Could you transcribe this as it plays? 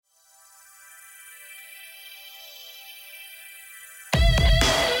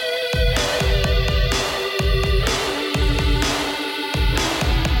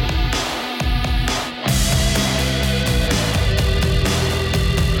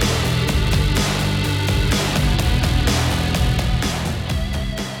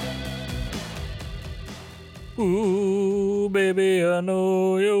baby, I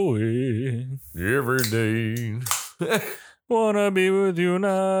know your way. Every day. Wanna be with you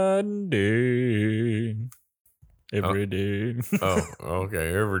night and day. Every day. Oh,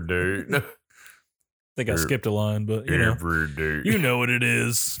 okay. Every day. I think I skipped a line, but Every day. you know what it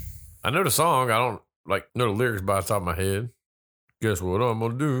is. I know the song. I don't know the lyrics by the top of my head. Guess what I'm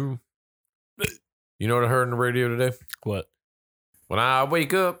gonna do? You know what I heard on the radio today? What? When I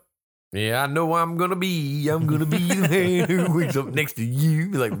wake up, yeah, I know I'm gonna be the man who wakes up next to you.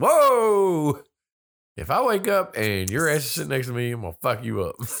 Be like, whoa! If I wake up and your ass is sitting next to me, I'm gonna fuck you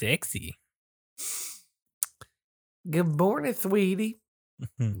up. Sexy. Good morning, sweetie.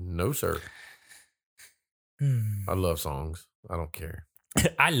 No, sir. I love songs. I don't care.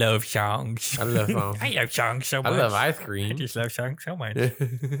 I love songs. I love songs. I love songs so much. I love ice I cream. just love songs so much. I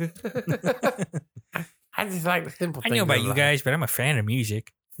just like the simple I things. know about in you life. guys, but I'm a fan of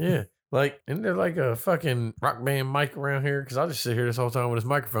music. Yeah. Like, isn't there like a fucking rock band mic around here? Because I'll just sit here this whole time with this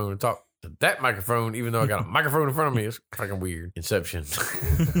microphone and talk to that microphone, even though I got a microphone in front of me. It's fucking weird. Inception.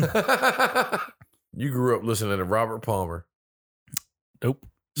 You grew up listening to Robert Palmer. Nope.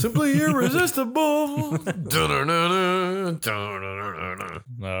 Simply irresistible.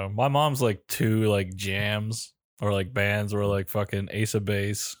 No, my mom's like two like jams or like bands or like fucking Ace of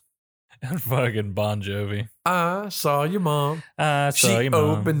Base and fucking Bon Jovi. I saw your mom. I saw She your mom.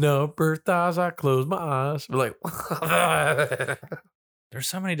 opened up her thighs. I closed my eyes. We're like, There's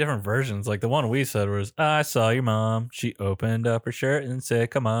so many different versions. Like the one we said was, I saw your mom. She opened up her shirt and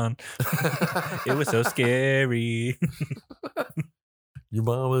said, come on. It was so scary. your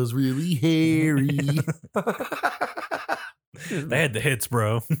mama's really hairy. They had the hits,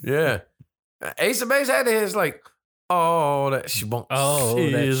 bro. Yeah. Ace of Base had his like, oh, that she wants Oh,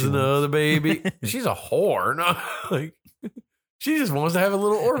 that is she another baby. She's a whore. No, like, she just wants to have a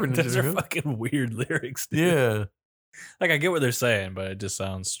little orphanage. Those are fucking weird lyrics, dude. Yeah. Like I get what they're saying, but it just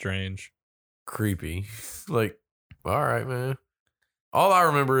sounds strange. Creepy. Like, all right, man. All I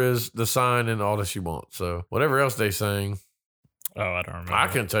remember is the sign and all that she wants. So whatever else they sang, Oh, I don't remember. I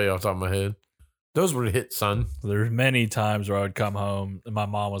couldn't tell you off the top of my head. Those were the hits, son. There's many times where I would come home and my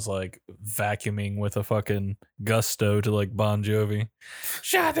mom was like vacuuming with a fucking gusto to like Bon Jovi.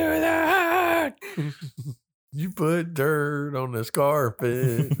 Shot through the heart. You put dirt on this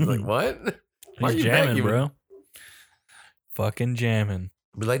carpet. Like, what? Why are She's you jamming, vacuuming? bro. Fucking jamming.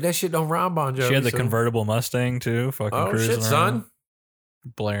 Be like, that shit don't rhyme, Bon Jovi. She had the so- convertible Mustang too. Fucking Oh, cruising shit, around, son.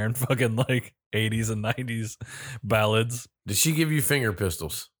 blaring fucking like 80s and 90s ballads. Did she give you finger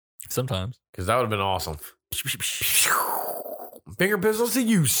pistols? Sometimes. Because that would have been awesome. Finger pistols to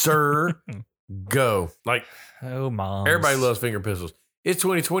you, sir. Go. Like, Oh, mom. everybody loves finger pistols. It's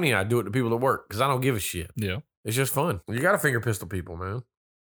 2020. I do it to people at work because I don't give a shit. Yeah. It's just fun. You got to finger pistol people, man.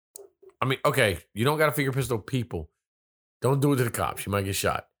 I mean, okay, you don't got to finger pistol people. Don't do it to the cops. You might get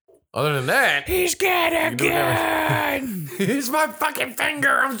shot. Other than that, He's got a You do gun. it's my fucking finger.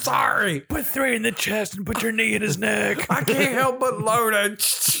 I'm sorry. Put 3 in the chest and put your knee in his neck. I can't help but load it.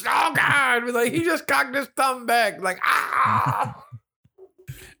 Oh, God. Be like, he just cocked his thumb back. Like, ah.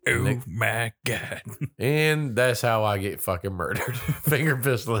 Oh my God. And that's how I get fucking murdered. Finger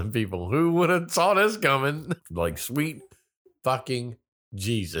pistoling people. Who would have saw this coming? Like, sweet fucking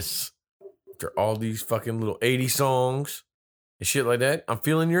Jesus. After all these fucking little 80 songs and shit like that, I'm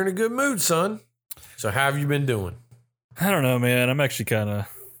feeling you're in a good mood, son. So how have you been doing? I don't know, man. I'm actually kind of,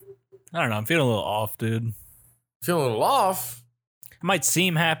 I don't know. I'm feeling a little off, dude. Feeling a little off? I might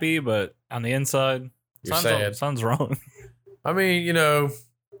seem happy, but on the inside, You're sad. Something's wrong. I mean,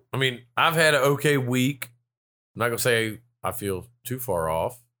 I've had an okay week. I'm not going to say I feel too far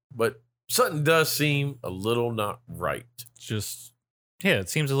off, but something does seem a little not right. It's just, yeah, it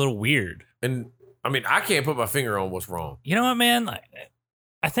seems a little weird. And I mean, I can't put my finger on what's wrong. You know what, man?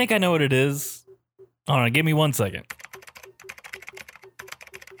 I think I know what it is. Hold on, give me 1 second.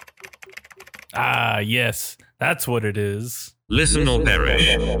 Ah, yes, that's what it is. Listen or perish.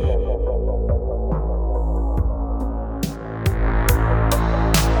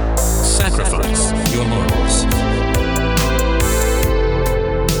 Sacrifice your morals.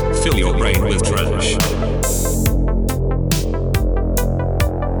 Fill your brain with trash.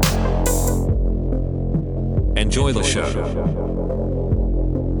 Enjoy the show.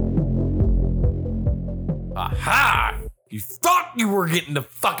 Aha! You thought you were getting the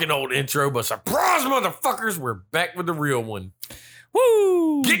fucking old intro, but surprise, motherfuckers, we're back with the real one.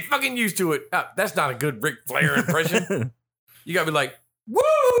 Woo! Get fucking used to it. That's not a good Ric Flair impression. You gotta be like,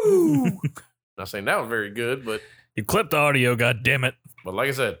 woo! Not saying that was very good, but You clipped the audio, goddammit. like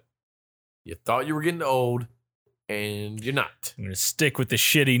I said, you thought you were getting old, and you're not. I'm gonna stick with the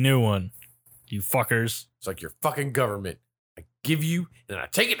shitty new one. You fuckers. It's like your fucking government. I give you, and I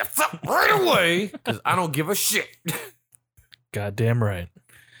take it the fuck right away because I don't give a shit. Goddamn right.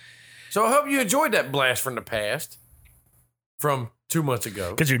 So I hope you enjoyed that blast from the past from 2 months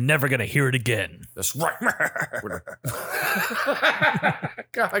ago. Because you're never going to hear it again. That's right.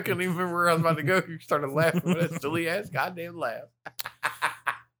 God, I couldn't even remember where I was about to go. You started laughing with that silly ass goddamn laugh.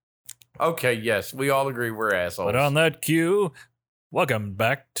 Okay, yes, we all agree we're assholes. But on that cue, welcome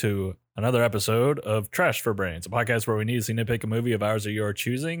back to another episode of Trash for Brains, a podcast where we needlessly nitpick a movie of ours or your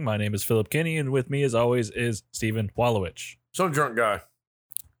choosing. My name is Philip Kinney, and with me, as always, is Stephen Wallowich. Some drunk guy.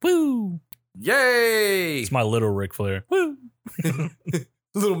 Woo! Yay! It's my little Ric Flair. Woo!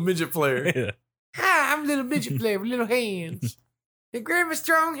 Little midget player. Yeah. Hi, I'm little midget player with little hands. And grab a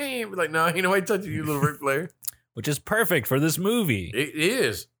strong hand. We're like, no, ain't nobody touching you, little Ric Flair. Which is perfect for this movie. It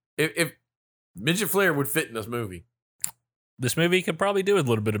is. If Midget Flair would fit in this movie. This movie could probably do with a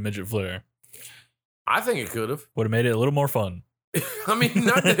little bit of midget flair. I think it could have. Would have made it a little more fun. I mean,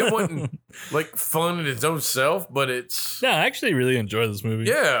 not that it wasn't like fun in its own self, but it's... Yeah, I actually really enjoy this movie.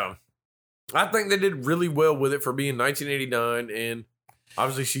 Yeah. I think they did really well with it for being 1989, and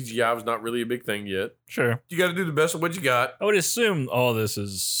obviously CGI was not really a big thing yet. Sure. You got to do the best of what you got. I would assume all this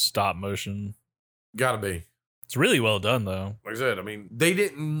is stop motion. Got to be. It's really well done, though. Like I said, I mean, they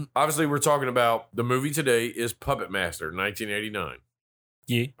didn't... Obviously, we're talking about the movie today is Puppet Master, 1989.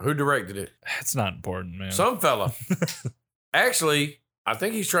 Yeah. Who directed it? It's not important, man. Some fella. Actually, I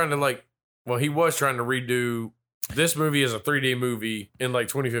think he's trying to he was trying to redo this movie as a 3D movie in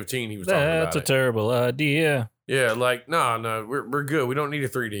 2015. He was talking about That's a it. terrible idea. Yeah, no, we're good. We don't need a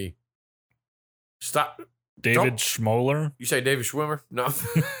 3D. Stop. David Don't- Schmoller? You say David Schwimmer? No.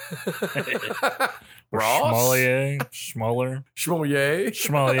 Or Ross? Schmollier? Schmoller? Schmoyer?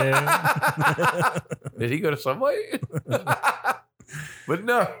 Schmollier? Did he go to Subway? But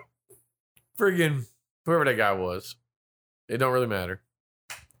no. Friggin' whoever that guy was. It don't really matter.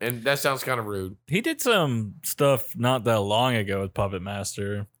 And that sounds kind of rude. He did some stuff not that long ago with Puppet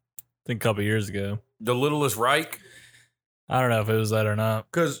Master. I think a couple years ago. The Littlest Reich. I don't know if it was that or not.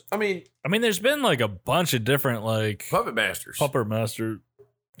 Because, I mean, There's been a bunch of different Puppet Masters. Puppet Master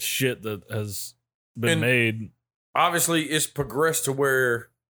shit that has been And- made. Obviously, it's progressed to where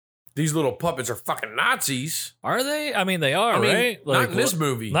these little puppets are fucking Nazis. Are they? They are, right? Not in this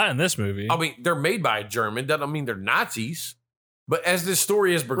movie. Not in this movie. I mean, they're made by a German. That don't mean they're Nazis. But as this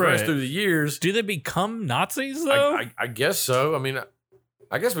story has progressed Right. through the years, Do they become Nazis though? I guess so. I mean,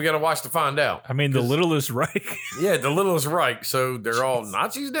 I guess we got to watch to find out. the Littlest Reich. Yeah, the Littlest Reich. So they're all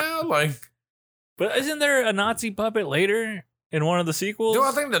Nazis now? But isn't there a Nazi puppet later in one of the sequels? No,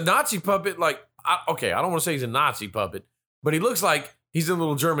 I think the Nazi puppet, I don't want to say he's a Nazi puppet, but he looks like he's in a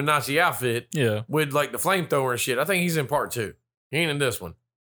little German Nazi outfit Yeah. with the flamethrower and shit. I think he's in part 2. He ain't in this one.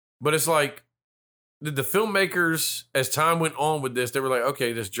 But it's did the filmmakers, as time went on with this, they were like,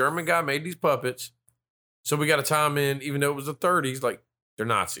 okay, this German guy made these puppets. So we got to time in, even though it was the 30s, they're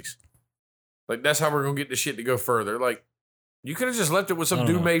Nazis. That's how we're going to get this shit to go further. You could have just left it with I some don't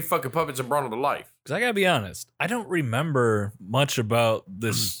dude know. made fucking puppets and brought them to life. Because I gotta be honest, I don't remember much about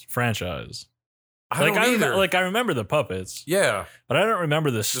this franchise. I don't either. I remember the puppets, Yeah. but I don't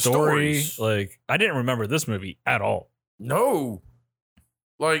remember the story. stories. I didn't remember this movie at all. No.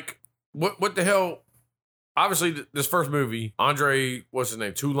 What the hell? Obviously, this first movie, Andre, what's his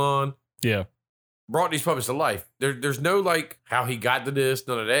name? Toulon, Yeah. brought these puppets to life. There's no how he got to this,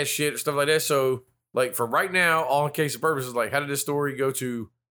 none of that shit or stuff like that. So for right now, all in case of purposes, how did this story go to?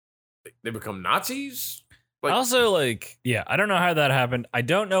 They become Nazis? Also, I don't know how that happened. I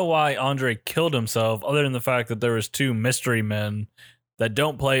don't know why Andre killed himself, other than the fact that there was 2 mystery men that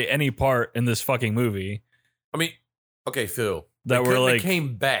don't play any part in this fucking movie. I mean, okay, Phil. That were they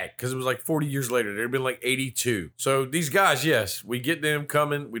came back because it was 40 years later. They'd been 82. So these guys, yes, we get them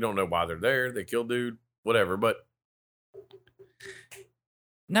coming. We don't know why they're there. They kill dude, whatever. But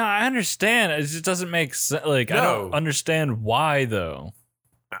No, I understand. It just doesn't make sense. I don't understand why though.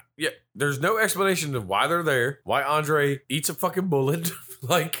 yeah, there's no explanation of why they're there. Why Andre eats a fucking bullet.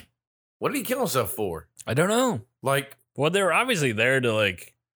 What did he kill himself for? I don't know. Well, they were obviously there to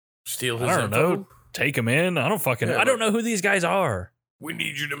Steal his I don't info? know, take him in. I don't fucking. Yeah, I don't know who these guys are. We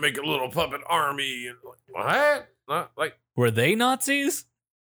need you to make a little puppet army. And what? Not Were they Nazis?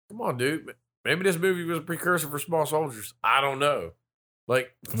 come on, dude. Maybe this movie was a precursor for Small Soldiers. I don't know. The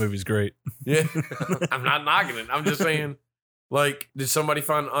movie's great. Yeah, I'm not knocking it. I'm just saying, did somebody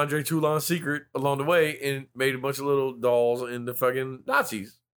find Andre Toulon's secret along the way and made a bunch of little dolls into fucking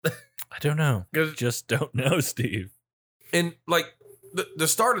Nazis? I don't know. 'Cause- Just don't know, Steve. And the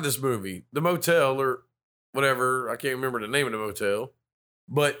start of this movie, the motel or whatever, I can't remember the name of the motel,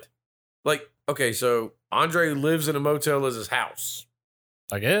 but Okay, so Andre lives in a motel as his house.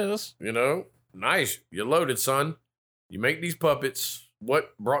 I guess. You know, nice. You're loaded, son. You make these puppets.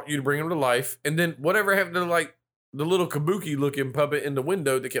 What brought you to bring them to life? And then whatever happened to like the little kabuki looking puppet in the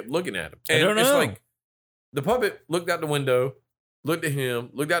window that kept looking at him? I And don't know. it's like the puppet looked out the window, looked at him,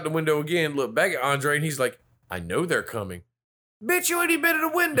 looked out the window again, looked back at Andre, and he's like, I know they're coming. Bitch, you ain't even been in the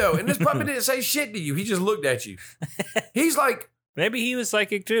window. And this puppet didn't say shit to you. He just looked at you. He's like, Maybe he was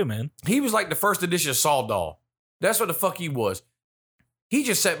psychic too, man. he was like the first edition Saw doll. That's what the fuck he was. He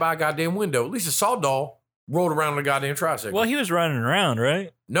just sat by a goddamn window. At least a Saw doll rolled around on a goddamn tricycle. Well, he was running around,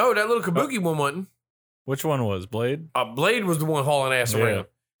 right? No, that little kabuki one wasn't. Which one was Blade? Blade was the one hauling ass around.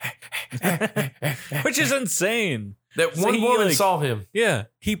 Which is insane. That So one he, woman like- saw him Yeah,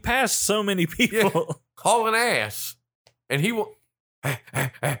 he passed so many people. hauling ass. And he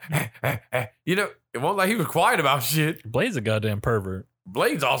you know, it wasn't like he was quiet about shit. Blade's a goddamn pervert.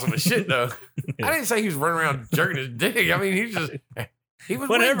 Blade's awesome as shit, though. I didn't say he was running around jerking his dick. I mean, he was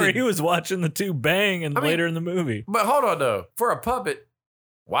Whenever winded. he was watching the two bang and I mean- later in the movie. But hold on, though. For a puppet,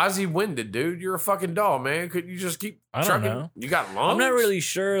 why is he winded, dude? You're a fucking doll, man. Couldn't you just keep I don't trucking? know. You got lungs? I'm not really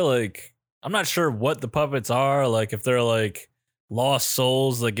sure, like, I'm not sure what the puppets are. Like, if they're like lost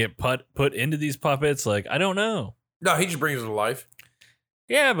souls that get put into these puppets. Like, I don't know. No, he just brings it to life.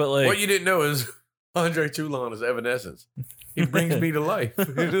 Yeah, but like, What you didn't know is Andre Toulon is Evanescence. He brings me to life.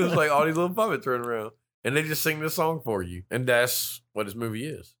 It was like all these little puppets running around. And they just sing this song for you. And that's what this movie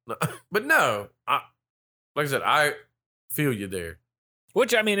is. But no, like I said, I feel you there.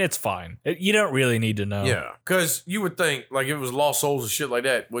 which I mean, it's fine. You don't really need to know. Yeah. Because you would think, like, if it was Lost Souls and shit like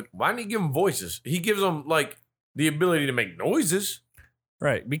that, why didn't he give them voices? He gives them, like, the ability to make noises.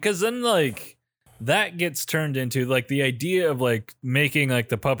 Right. Because then, like, that gets turned into, like, the idea of, like, making, like,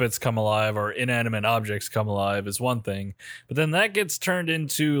 the puppets come alive or inanimate objects come alive is one thing. But then that gets turned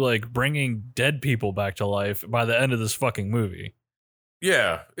into, like, bringing dead people back to life by the end of this fucking movie.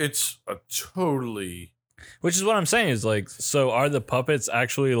 Yeah. It's a totally... Which is what I'm saying is, like, so are the puppets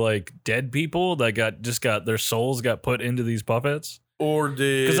actually, like, dead people that got their souls got put into these puppets? Or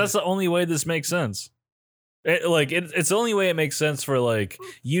did... Because that's the only way this makes sense. It's the only way it makes sense for, like,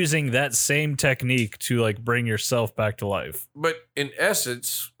 using that same technique to, like, bring yourself back to life. But in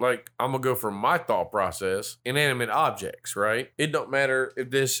essence, like, I'm going to go from my thought process, inanimate objects, right? It don't matter if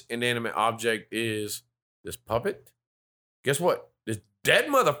this inanimate object is this puppet. Guess what? This dead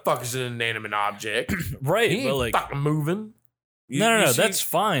motherfucker's an inanimate object. Right, He but, ain't like, fucking moving. no, see- that's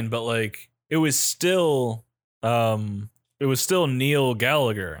fine, but, like, it was still Neil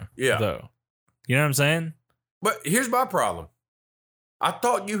Gallagher, Yeah. though. You know what I'm saying? But here's my problem. I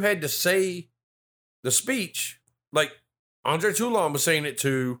thought you had to say the speech like Andre Toulon was saying it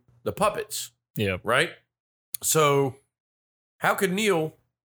to the puppets, Yeah. right? So how could Neil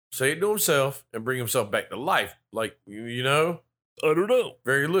say it to himself and bring himself back to life? Like, you know, I don't know.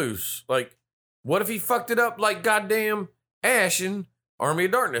 very loose. Like, what if he fucked it up like goddamn Ash in Army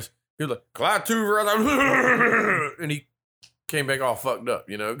of Darkness? He was like, Clyde Toover, and he came back all fucked up,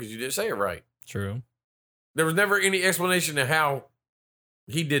 you know, because you didn't say it right. True. There was never any explanation of how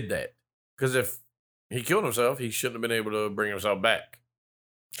he did that. Because if he killed himself, he shouldn't have been able to bring himself back.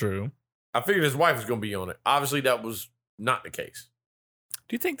 True. I figured his wife was going to be on it. Obviously, that was not the case.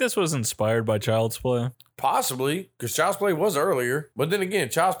 Do you think this was inspired by Child's Play? Possibly, because Child's Play was earlier. But then again,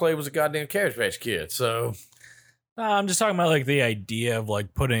 Child's Play was a goddamn Cabbage Patch Kid. So, I'm just talking about, like, the idea of,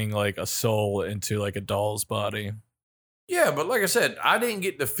 like, putting, like, a soul into, like, a doll's body. yeah, but like I said, I didn't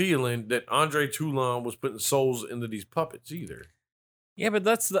get the feeling that Andre Toulon was putting souls into these puppets either. Yeah, but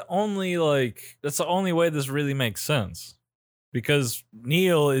that's the only way this really makes sense. Because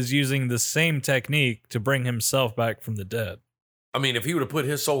Neil is using the same technique to bring himself back from the dead. I mean, if he would have put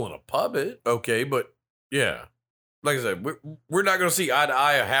his soul in a puppet, okay, but yeah. Like I said, we're not going to see eye to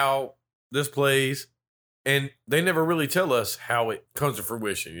eye of how this plays. And they never really tell us how it comes to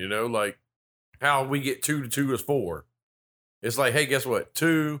fruition, you know? Like, how we get 2 to 2 is 4. It's like, hey, guess what?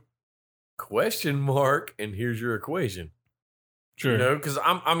 2, ? And here's your equation. Sure. You know, because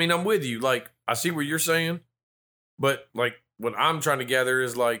I'm with you. Like, I see what you're saying, but like what I'm trying to gather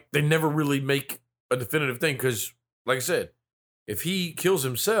is like they never really make a definitive thing. Because, like I said, if he kills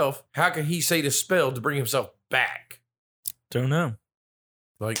himself, how can he say the spell to bring himself back? Don't know.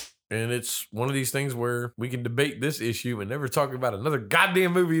 Like, and it's one of these things where we can debate this issue and never talk about another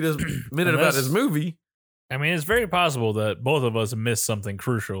goddamn movie this minute about this movie. I mean, it's very possible that both of us missed something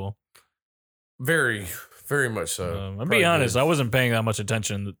crucial. Very, very much so. I'll Probably be honest, did. I wasn't paying that much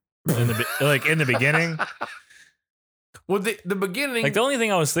attention in the beginning. Well, the beginning, Like the only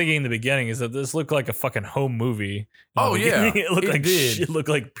thing I was thinking in the beginning is that this looked like a fucking home movie. In the Oh, yeah. beginning. It looked It like did. It looked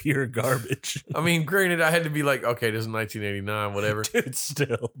like pure garbage. I mean, granted, I had to be like, okay, this is 1989, whatever. Dude,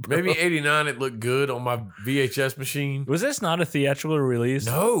 still, bro. Maybe 89, it looked good on my VHS machine. Was this not a theatrical release?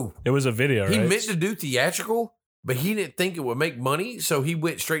 No, It was a video, he right? meant to do theatrical, but he didn't think it would make money, so he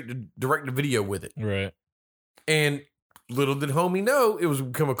went straight to direct to video with it. Right. And little did homie know it was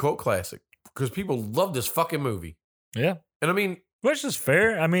become a cult classic because people love this fucking movie. Yeah. And I mean, Which is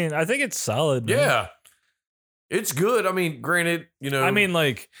fair. I mean, I think it's solid. Man. yeah, it's good. I mean, granted, I mean,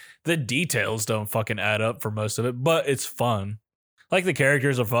 like, the details don't fucking add up for most of it, but it's fun. Like, the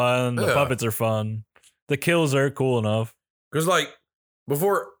characters are fun. The Yeah. puppets are fun. The kills are cool enough. because like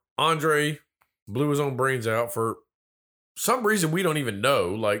before Andre blew his own brains out for some reason we don't even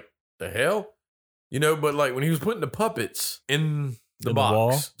know, like the hell, but like when he was putting the puppets in the In the box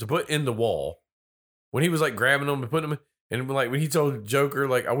wall? to put in the wall, when he was like grabbing them and putting them in, and like when he told Joker,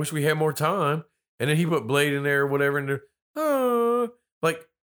 like, I wish we had more time, and then he put Blade in there or whatever, and they're, like,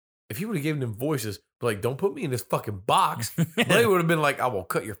 if he would have given them voices, but like, don't put me in this fucking box, Blade would have been like, I will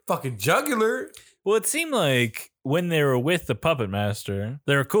cut your fucking jugular. Well, it seemed like when they were with the puppet master,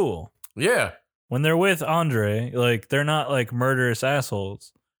 they were cool. Yeah. When they're with Andre, like, they're not like murderous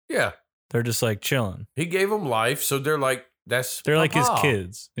assholes. Yeah. They're just like chilling. He gave them life, so they're like, they're like his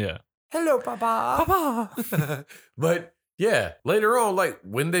kids. Yeah. Hello, Papa. Papa. But yeah, later on, like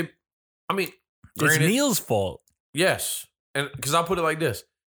when they, I mean, It's granted, Neil's fault. yes. And because I'll put it like this,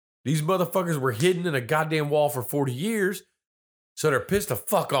 these motherfuckers were hidden in a goddamn wall for 40 years, so they're pissed the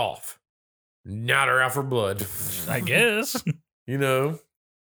fuck off. Now they're out for blood. I guess.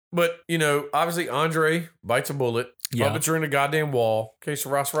 But, obviously Andre bites a bullet. Yeah. Puppets are in the goddamn wall. Okay,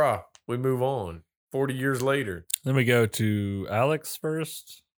 sarah. We move on. 40 years later. Then we go to Alex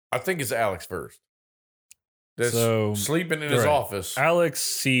first. I think it's Alex first. That's So, sleeping in his right. office. Alex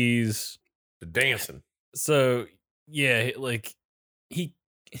sees. The dancing. So, yeah, like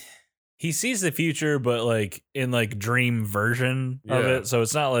he sees the future, but like in like dream version of Yeah. it. So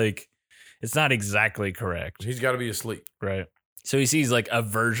it's not exactly correct. He's got to be asleep. Right. So he sees like a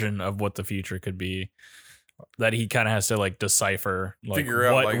version of what the future could be that he kind of has to like decipher, like Figure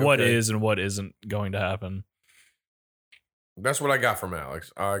out, like, what okay. is and what isn't going to happen. That's what I got from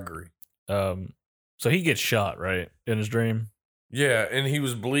Alex. I agree. So he gets shot, right, in his dream. Yeah, and he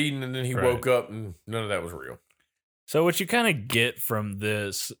was bleeding, and then he Right. woke up, and none of that was real. So what you kind of get from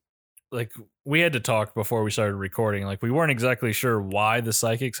this, like we had to talk before we started recording, like we weren't exactly sure why the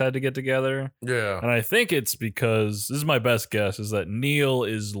psychics had to get together. Yeah. And I think it's because, this is my best guess, is that Neil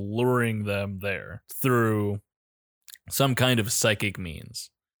is luring them there through some kind of psychic means.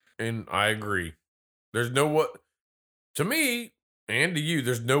 And I agree. There's to me and to you,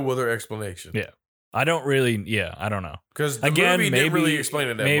 there's no other explanation. Yeah. I don't know. Because the Again, movie maybe didn't really explain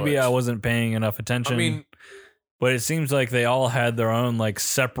it that maybe much. I wasn't paying enough attention. I mean, but it seems like they all had their own like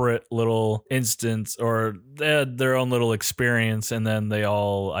separate little instance, or they had their own little experience, and then they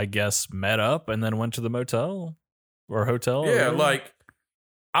all, I guess, met up and then went to the motel or hotel. or yeah, whatever. like,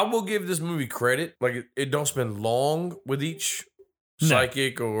 I will give this movie credit. Like, it don't spend long with each No.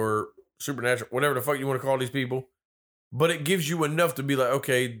 psychic or supernatural, whatever the fuck you want to call these people. But it gives you enough to be like,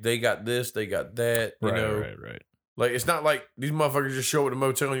 okay, they got this, they got that. You know, Right. like, it's not like these motherfuckers just show up at the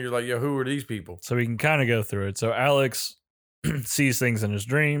motel and you're like, yo, who are these people? So we can kind of go through it. So Alex sees things in his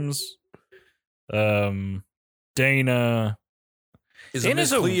dreams. Dana, Is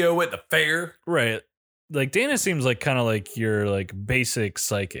Dana's Miss Cleo at the fair? right? Like Dana seems like kind of like your like basic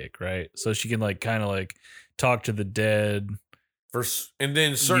psychic, right? So she can like kind of like talk to the dead, And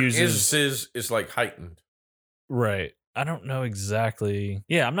then certain Uses- instances, it's like heightened. right? I don't know exactly.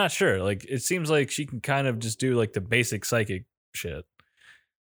 Yeah, I'm not sure. Like it seems like she can kind of just do like the basic psychic shit.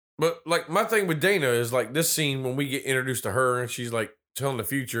 But like my thing with Dana is like this scene when we get introduced to her and she's like telling the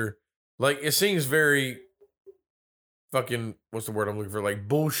future, like it seems very fucking, what's the word I'm looking for? Like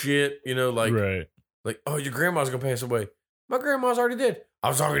bullshit, Right. like, oh, your grandma's gonna pass away. My grandma's already dead. I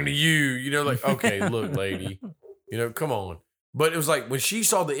was talking to you, like, okay, look, lady, come on. But it was like when she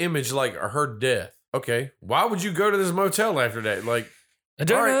saw the image like of her death. Okay, why would you go to this motel after that? Like, I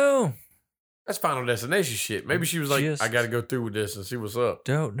don't all right. know. that's Final Destination shit. Maybe she was like, Just- I got to go through with this and see what's up.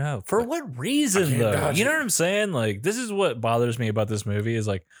 Don't know. For what I reason can't though? dodge You know it. what I'm saying? Like this is what bothers me about this movie is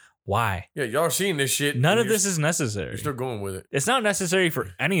like why? Yeah, y'all seeing this shit. None and of you're- this is necessary. You're still going with it. It's not necessary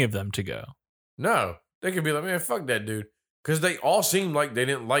for any of them to go. No, they could be like, man, fuck that dude. Because they all seemed like they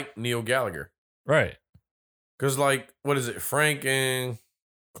didn't like Neil Gallagher. Right. Because, like, what is it? Frank and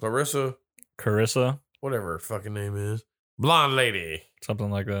Clarissa,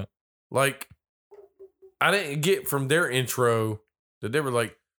 I didn't get from their intro that they were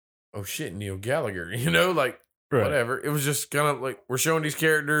like, oh shit, Neil Gallagher, like Right. whatever. It was just kind of like, we're showing these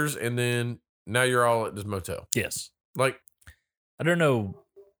characters and then now you're all at this motel. Yes. Like, I don't know.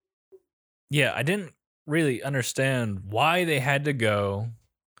 Yeah, I didn't really understand why they had to go,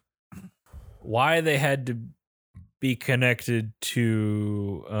 why they had to be connected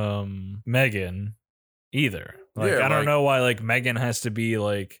to Megan either. Like, Yeah, I don't like- know why like Megan has to be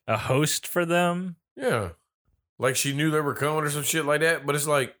like a host for them. yeah. Like she knew they were coming or some shit like that. But it's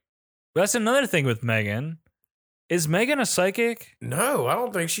like, That's another thing with Megan. Is Megan a psychic? no, I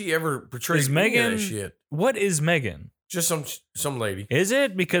don't think she ever portrayed Is any of Megan- that shit. What is Megan? Just some lady. Is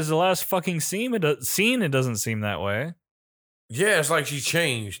it? Because the last fucking scene, it doesn't seem that way. Yeah, it's like she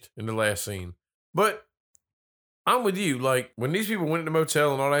changed in the last scene. But I'm with you. Like, when these people went to the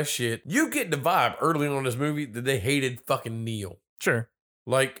motel and all that shit, you get the vibe early on in this movie that they hated fucking Neil. Sure.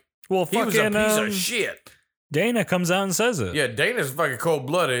 Like, Well, he was a fucking piece of shit. Dana comes out and says it. Yeah, Dana's fucking cold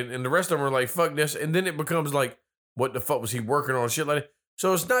blooded, and the rest of them are like, fuck this. And then it becomes like, what the fuck was he working on? Shit like that.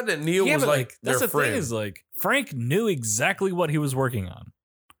 So it's not that Neil was but like their that's the friend. thing is like Frank knew exactly what he was working on.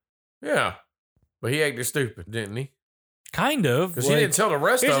 Yeah. But he acted stupid, didn't he? Kind of. Because he didn't tell the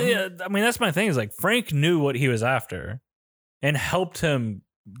rest of them. Yeah, I mean, that's my thing is like Frank knew what he was after and helped him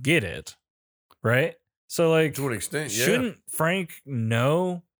get it. Right? So like To an extent, yeah. shouldn't Frank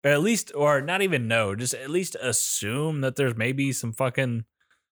know, at least, or not even know, just at least assume that there's maybe some fucking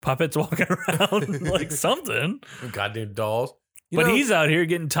puppets walking around, like something. Goddamn dolls. But he's out here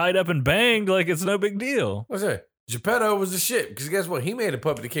getting tied up and banged like it's no big deal. What's that? Geppetto was the shit. Because guess what? He made a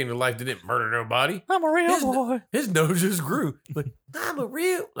puppet that came to life that didn't murder nobody. I'm a real His- boy. His nose just grew. Like, I'm a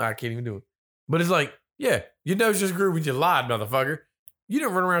real. I can't even do it. But it's like, yeah, your nose just grew when you lied, motherfucker. You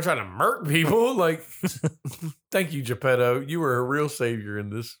didn't run around trying to murk people. Like, thank you, Geppetto. You were a real savior in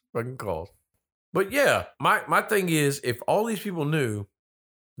this fucking cause. But yeah, my thing is, if all these people knew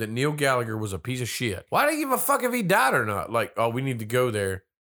that Neil Gallagher was a piece of shit, why do they give a fuck if he died or not? Like, oh, we need to go there.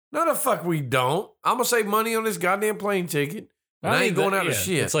 No, the fuck we don't. I'm going to save money on this goddamn plane ticket. And I ain't going out of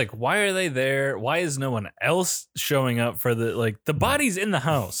shit. It's like, why are they there? Why is no one else showing up for the body's in the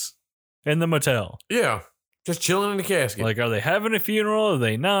house, in the motel? Yeah. Just chilling in the casket. Like, are they having a funeral? Are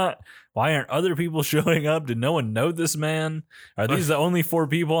they not? Why aren't other people showing up? Did no one know this man? Are these the only 4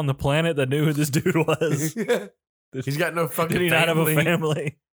 people on the planet that knew who this dude was? He's got no fucking Did he not have a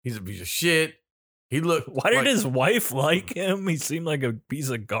family? He's a piece of shit. He looked. Why did like, his wife like him? He seemed like a piece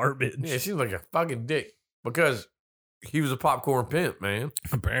of garbage. Yeah, he seemed like a fucking dick because he was a popcorn pimp, man.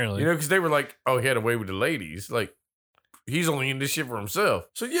 Apparently. You know, because they were like, oh, he had a way with the ladies. Like, he's only in this shit for himself.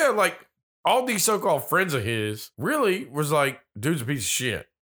 So, yeah, like, all these so called friends of his really was like, dude's a piece of shit.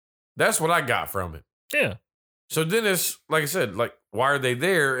 That's what I got from it. Yeah. So then it's, like I said, like, why are they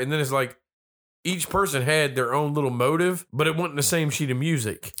there? And then it's like, each person had their own little motive, but it wasn't the same sheet of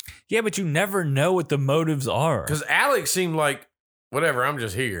music. Yeah, but you never know what the motives are. Because Alex seemed like, whatever, I'm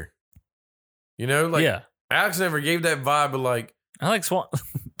just here. You know? Like, yeah. Alex never gave that vibe of like, Alex the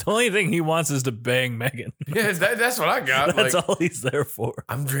only thing he wants is to bang Megan. yeah, that's what I got. That's like, all he's there for.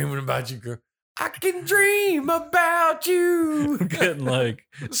 I'm dreaming about you, girl. I can dream about you. I'm getting like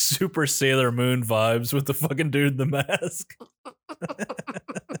super Sailor Moon vibes with the fucking dude in the mask.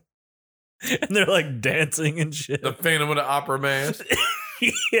 And they're like dancing and shit. The Phantom of the Opera mask.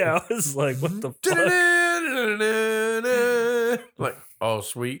 Yeah, I was like, what the fuck? Like, oh,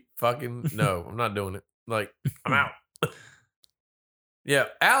 sweet. Fucking, no, I'm not doing it. Like, I'm out. Yeah,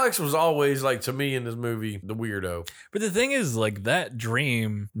 Alex was always like, to me in this movie, the weirdo. But the thing is, like, that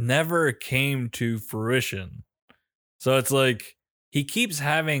dream never came to fruition. So it's like he keeps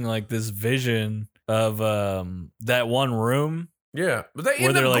having like this vision of that one room. Yeah, but they Where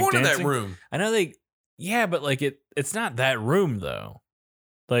end they're, up like, going to that dancing? room. I know yeah, but like it's not that room though.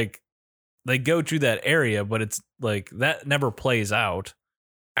 Like they go to that area, but it's like that never plays out.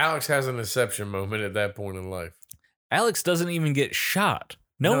 Alex has an inception moment at that point in life. Alex doesn't even get shot.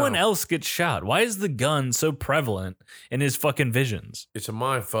 No one else gets shot. Why is the gun so prevalent in his fucking visions? It's a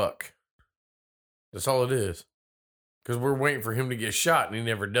mind fuck. That's all it is. Because we're waiting for him to get shot and he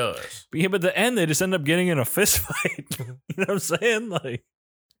never does. But yeah, but at the end they just end up getting in a fist fight. You know what I'm saying? Like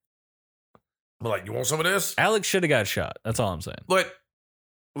But like, you want some of this? Alex should have got shot. That's all I'm saying. But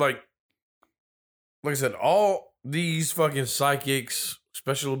like I said, all these fucking psychics,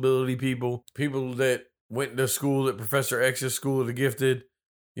 special ability people that went to school at Professor X's School of the Gifted,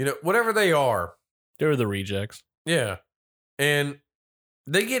 you know, whatever they are. They were the rejects. Yeah. And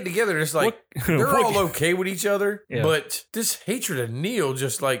they get together and it's like, What- they're what- all okay with each other. Yeah. But this hatred of Neil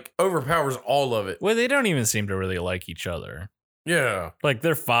just like overpowers all of it. Well, they don't even seem to really like each other. Yeah. Like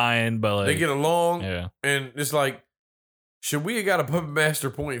they're fine, but like They get along. yeah. And it's like, should we have got a Puppet Master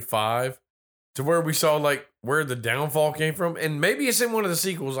 0.5 to where we saw like where the downfall came from? And maybe it's in one of the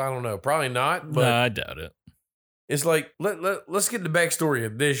sequels. I don't know. Probably not. But No, I doubt it. it's like, let's get the backstory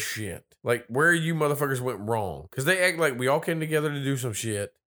of this shit. Like where you motherfuckers went wrong. Because they act like we all came together to do some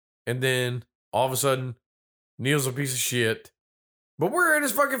shit. And then all of a sudden, Neil's a piece of shit. But we're at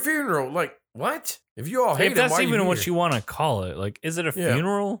his fucking funeral. Like, what? If you all hate If him, that's why even you what here? you want to call it, like, is it a Yeah.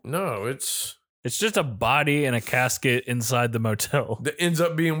 funeral? No, it's It's just a body and a casket inside the motel. that ends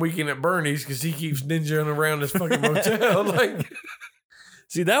up being Weekend at Bernie's because he keeps ninjaing around this fucking motel. Like,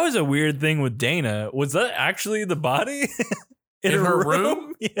 See, that was a weird thing with Dana. Was that actually the body In a her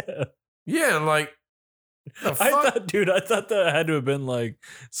room? Yeah. yeah, like, the I fuck? thought that had to have been like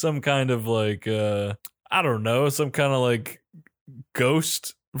some kind of like I don't know, some kind of like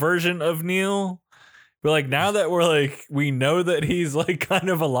ghost version of Neil. But like now that we're like we know that he's like kind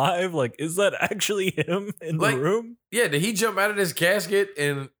of alive, like is that actually him in Like, the room? Yeah, did he jump out of this casket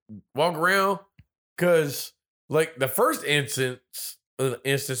and walk around? Because, like, the first instance,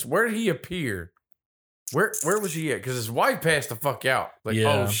 where did he appear? Where was he at? Because his wife passed the fuck out. Like,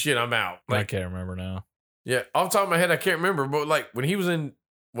 Yeah. oh shit, I'm out. I Like, can't remember now. yeah, off the top of my head, I can't remember. But like when he was in,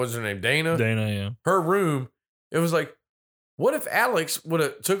 what's her name, Dana, Dana, yeah. her room, it was like, what if Alex would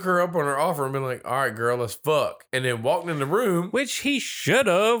have took her up on her offer and been like, all right, girl, let's fuck, and then walked in the room. Which he should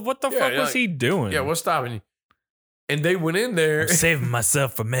have. What the Yeah, fuck was like- he doing? Yeah, what's stopping you? And they went in there I'm saving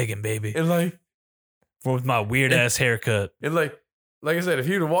myself for Megan, baby. and like. With my weird ass haircut. And like I said, if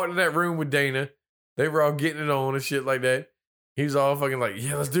he'd have walked in that room with Dana, they were all getting it on and shit like that. He was all fucking like,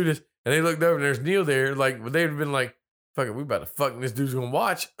 yeah, let's do this. And they looked over and there's Neil there. Like, but they'd have been like, fuck it, we about to fuck and this dude's gonna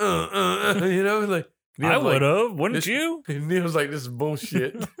watch. You know, like I Neil's like- would have, wouldn't this- you? And Neil's like, this is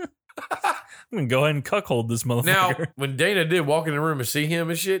bullshit. I'm gonna go ahead and cuckold this motherfucker. Now, when Dana did walk in the room and see him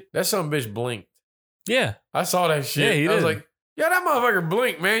and shit, that son of a bitch blinked. yeah. I saw that shit. Yeah, he I was did. like, yeah, that motherfucker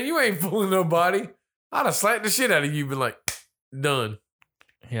blinked, man. You ain't fooling nobody. I'd have slapped the shit out of you, been like, done.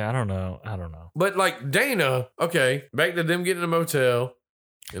 Yeah, I don't know. But like Dana, okay, back to them getting in the motel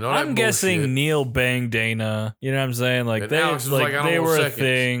and all that I'm guessing bullshit. Neil banged Dana. You know what I'm saying? Like And they Alex was like, I don't they want were a seconds.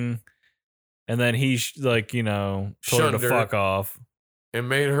 thing. And then he like, you know, told her Shunned to her. fuck off. and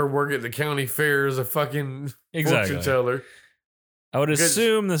made her work at the county fair as a fucking Exactly. fortune teller. I would Because-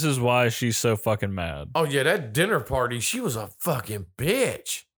 assume this is why she's so fucking mad. Oh yeah, that dinner party, she was a fucking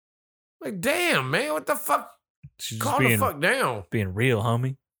bitch. Like, damn, man, what the fuck? She's just Calm the fuck down. being real,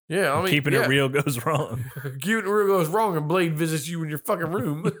 homie. Yeah, I mean, Keeping yeah. it real goes wrong. Keeping it real goes wrong, and Blade visits you in your fucking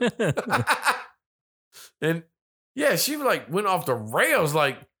room. And yeah, she like went off the rails.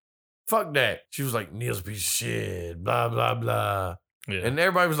 Like, fuck that. She was like, Neil's a piece of shit. Blah blah blah. Yeah. And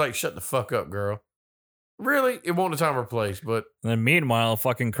everybody was like, shut the fuck up, girl. Really, it wasn't a time or place, but And then meanwhile,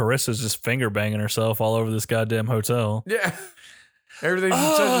 fucking Carissa's just finger banging herself all over this goddamn hotel. yeah, everything she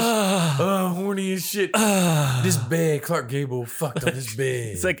touches, horny as shit. This bed, Clark Gable fucked on this bed.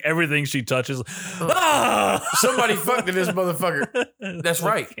 It's like everything she touches. Ah! Somebody fucked in this motherfucker. That's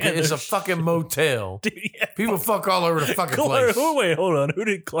right. Yeah, It's a there's- fucking motel. Dude, yeah. People fuck all over the fucking Clark, place. oh, wait, hold on. Who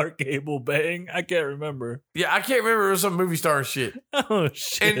did Clark Gable bang? I can't remember. Yeah, I can't remember. It was some movie star and shit. Oh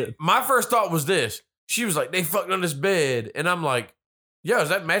shit! And my first thought was this. She was like, they fucked on this bed. And I'm like, yo, has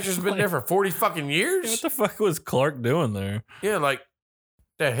that mattress been there for 40 fucking what years? the fuck was Clark doing there? Yeah, like,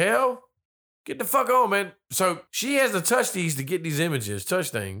 the hell? Get the fuck on, man. So she has to touch these to get these images,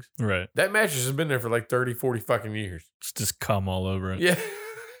 touch things. Right. That mattress has been there for like 30, 40 fucking years. It's just cum all over it. Yeah.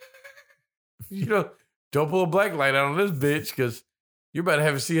 You know, don't pull a black light out on this bitch because you're about to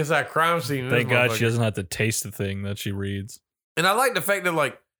have a CSI crime scene. in Thank this God motherfucker. she doesn't have to taste the thing that she reads. And I like the fact that,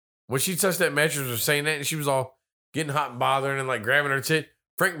 like, when she touched that mattress was saying that and she was all getting hot and bothering and like grabbing her tit,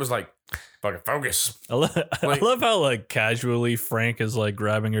 Frank was like, fucking focus. I Like- love how like casually Frank is like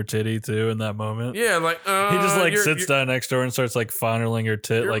grabbing her titty too in that moment. Yeah, like, He just like you're- sits you're, down next to her and starts like fondling her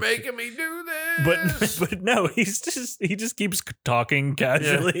tit. You're Like, making me do but this. but no, he just keeps talking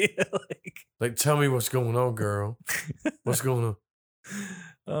casually. Like, tell me what's going on, girl. What's going on?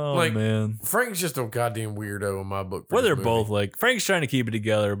 Oh Like, man. Frank's just a goddamn weirdo in my book. for Well, this they're movie. both like Frank's trying to keep it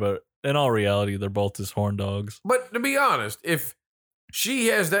together, but in all reality, they're both just horn dogs. But to be honest, if she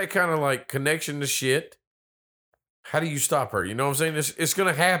has that kind of like connection to shit, how do you stop her? You know what I'm saying? It's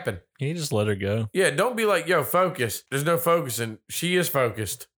going to happen. You just let her go. Yeah, don't be like, yo, focus. There's no focusing. She is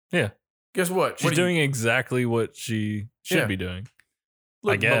focused. Yeah. Guess what? She's What do you- doing exactly what she should Yeah. be doing.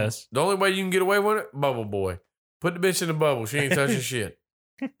 Look, I guess. The only way you can get away with it, bubble boy. Put the bitch in the bubble. She ain't touching shit.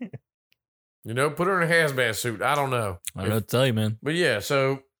 You know, put her in a hazmat suit. I don't know. I don't know what to tell you, man. But yeah,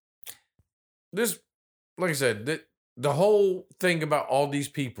 so this, like I said, the whole thing about all these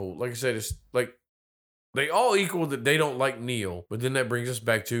people, like I said, it's like they all equal that they don't like Neil. But then that brings us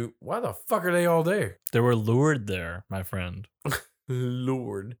back to why the fuck are they all there? They were lured there, my friend.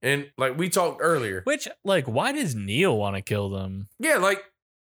 Lord. And like we talked earlier. Which, like, why does Neil want to kill them? Yeah, like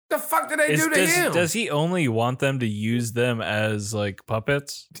the fuck did they do to him? Does he only want them to use them as like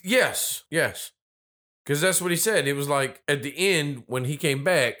puppets? Yes. Because that's what he said. It was like at the end when he came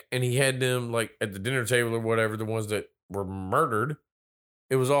back and he had them like at the dinner table or whatever, the ones that were murdered,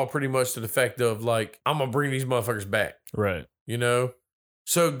 it was all pretty much to the fact of like, I'm going to bring these motherfuckers back. Right. You know?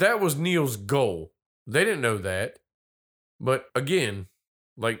 So that was Neil's goal. They didn't know that. But again,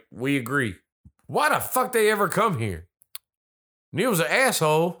 like we agree. Why the fuck they ever come here? Neil's an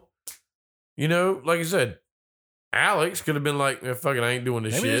asshole. You know, like I said, Alex could have been like, fucking, I ain't doing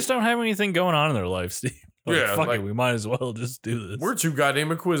this Maybe shit. they just don't have anything going on in their life, Steve. Like, Yeah, fuck like- it, we might as well just do this. We're too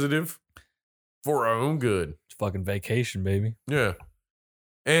goddamn inquisitive for our own good. It's fucking vacation, baby. Yeah.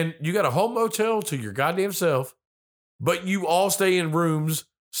 And you got a whole motel to your goddamn self, but you all stay in rooms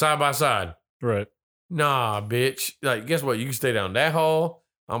side by side. Right. Nah, bitch. Like, guess what? You can stay down that hall.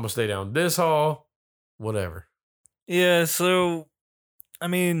 I'm going to stay down this hall. Whatever. Yeah, so, I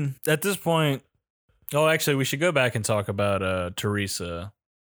mean, at this point, actually, we should go back and talk about Teresa,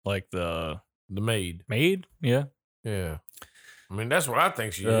 like the The maid. maid. Yeah. Yeah. I mean, that's what I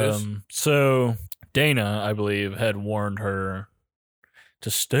think she is. So Dana, I believe, had warned her to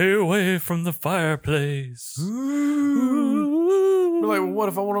stay away from the fireplace. We're like, well, what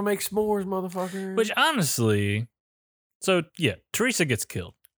if I want to make s'mores, motherfucker? Which honestly, so yeah, Teresa gets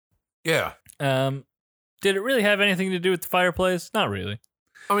killed. Yeah. Did it really have anything to do with the fireplace? Not really.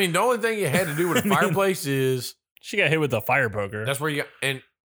 I mean, the only thing it had to do with a I mean- fireplace is She got hit with a fire poker. that's where you got, and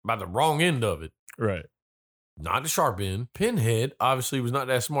by the wrong end of it, right. not the sharp end. Pinhead obviously was not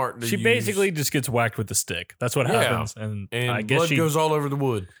that smart. To She use, basically just gets whacked with the stick. That's what Yeah. happens. And and I guess blood she goes all over the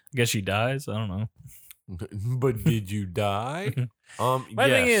wood. dies. I don't know. But did you die? My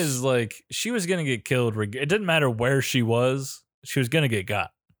thing is, like, she was gonna get killed. It didn't matter where she was gonna get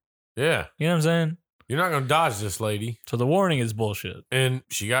got. yeah, You know what I'm saying? you're not gonna dodge this lady. So the warning is bullshit. And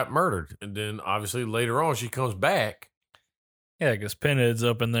she got murdered, and then obviously later on she comes back. Yeah, because Pinhead's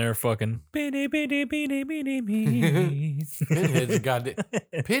up in there fucking. Pinhead's a goddamn.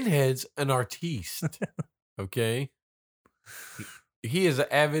 Pinhead's an artiste. Okay. He is an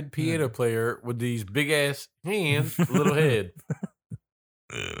avid piano player with these big ass hands, little head.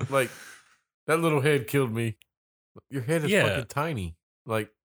 Like that little head killed me. Your head is Yeah. fucking tiny. Like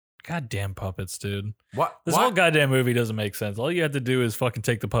Goddamn puppets, dude. what? This what? whole goddamn movie doesn't make sense. All you have to do is fucking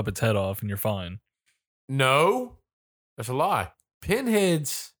take the puppet's head off and you're fine. No, that's a lie.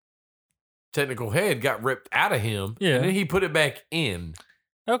 Pinhead's technical head got ripped out of him. Yeah. And then he put it back in.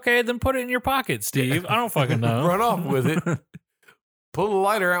 Okay, then put it in your pocket, Steve. I don't fucking know. Run off with it. Pull the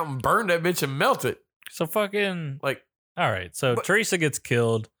lighter out and burn that bitch and melt it. So fucking. Like, All right, so But- Teresa gets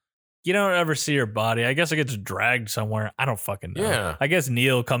killed. You don't ever see her body. I guess it gets dragged somewhere. I don't fucking know. Yeah. I guess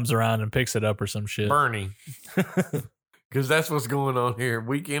Neil comes around and picks it up or some shit. Bernie. Because that's what's going on here.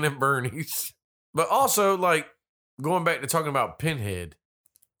 Weekend at Bernie's. But also, like, going back to talking about Pinhead,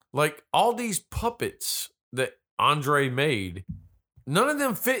 like, all these puppets that Andre made, none of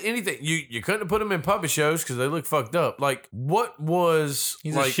them fit anything. You couldn't have put them in puppet shows because they look fucked up. Like, what was,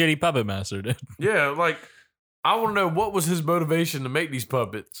 He's like, a shitty puppet master, dude. yeah, like, I want to know what was his motivation to make these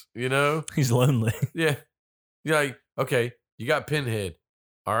puppets, you know? He's lonely. Yeah. You're like, okay, you got Pinhead.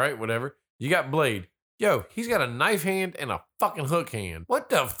 All right, whatever. You got Blade. Yo, he's got a knife hand and a fucking hook hand. What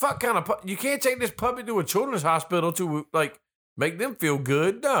the fuck kind of you can't take this puppet to a children's hospital to, like, make them feel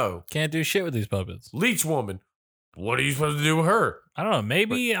good? No. Can't do shit with these puppets. Leech woman. What are you supposed to do with her? I don't know.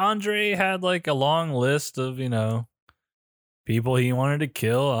 Maybe Andre had like a long list of, people he wanted to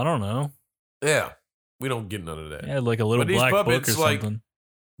kill. I don't know. Yeah. We don't get none of that. He had like a little But these black book or puppets, like, something.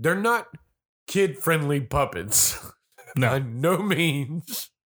 They're not kid-friendly puppets. No. By no means.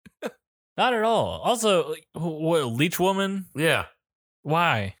 Not at all. Also, like, what, Leech Woman? Yeah.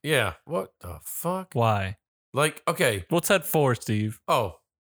 Why? Yeah. What the fuck? Why? Like, okay. What's that for, Steve? Oh,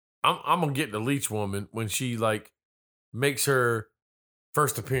 I'm gonna get the Leech Woman when she like makes her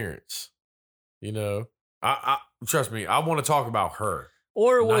first appearance. You know, I trust me. I want to talk about her.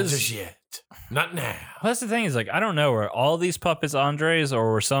 Or it Not was just yet. Not now. Well, that's the thing is like I don't know, were all these puppets Andres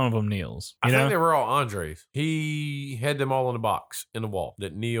or were some of them Neil's? I You know? think they were all Andres. He had them all in a box in the wall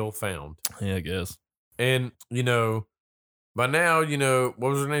that Neil found. Yeah, I guess. And by now, what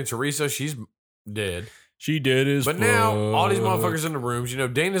was her name? Teresa. She's dead. She did his But now all these motherfuckers in the rooms.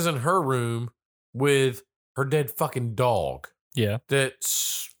 Dana's in her room with her dead fucking dog. Yeah.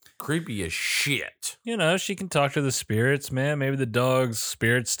 That's creepy as shit. You know, she can talk to the spirits, man. Maybe the dog's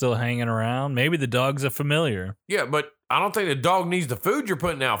spirit's still hanging around. Maybe the dog's a familiar. Yeah, but I don't think the dog needs the food you're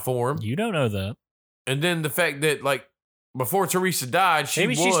putting out for him. You don't know that. And then the fact that, like, before Teresa died,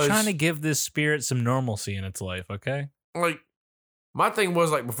 Maybe she's trying to give this spirit some normalcy in its life, okay? like, my thing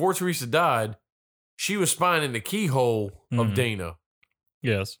was, like, before Teresa died, she was spying in the keyhole of Mhm. Dana.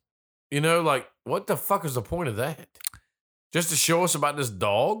 Yes. You know, like, what the fuck is the point of that? Just to show us about this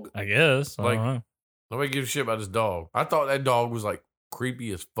dog? I guess. I Like- don't know. Nobody gives a shit about this dog. I thought that dog was, like,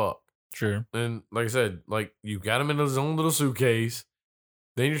 creepy as fuck. Sure. And like I said, like, you got him in his own little suitcase.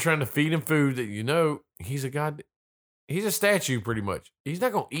 Then you're trying to feed him food that you know he's a statue pretty much. He's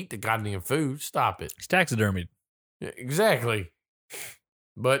not going to eat the goddamn food. Stop it. He's taxidermied. Yeah, exactly.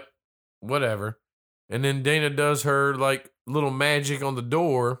 But whatever. And then Dana does her like little magic on the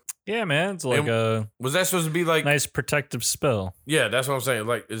door. Yeah, man. It's like And- a Was that supposed to be like, nice protective spell. yeah, that's what I'm saying.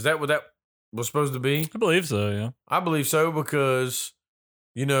 Like, is that what that was supposed to be? I believe so, yeah. I believe so because,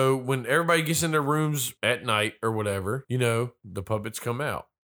 you know, when everybody gets in their rooms at night or whatever, you know, the puppets come out.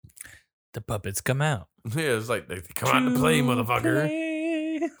 The puppets come out. Yeah, it's like they come out to play, motherfucker.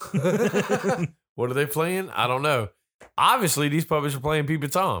 Play. What are they playing? I don't know. Obviously, these puppets are playing Peep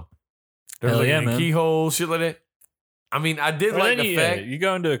and Tom. They're Hell looking yeah, at man. keyholes, shit like that. I mean, I did Well, like then the fact. you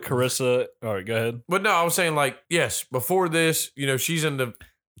go into Carissa. All right, go ahead. But no, I was saying, like, yes, before this, you know, she's in the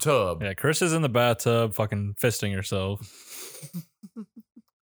tub. Yeah, Carissa's in the bathtub fucking fisting herself.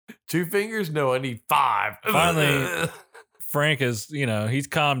 2 fingers? No, I need 5. Finally- Frank is, you know, he's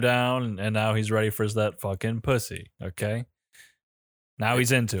calmed down and now he's ready for that fucking pussy. Okay. Now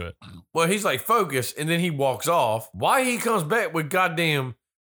he's into it. Well, he's like, focus, and then he walks off. Why he comes back with goddamn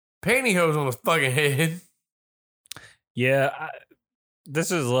pantyhose on his fucking head? Yeah.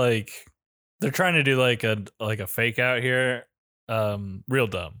 This is like, they're trying to do like a fake out here. Real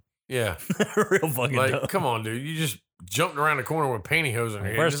dumb. Yeah. Real fucking Like, dumb. come on, dude. You just jumped around the corner with pantyhose on your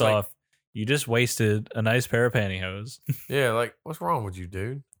head. First Just like, off, you just wasted a nice pair of pantyhose. yeah, like, what's wrong with you,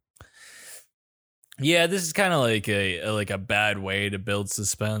 dude? Yeah, this is kind of like a bad way to build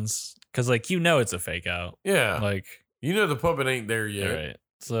suspense because like you know it's a fake out. Yeah. Like, You know the puppet ain't there yet. all right.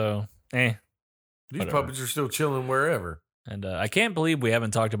 So, These whatever. puppets are still chilling wherever. and I can't believe we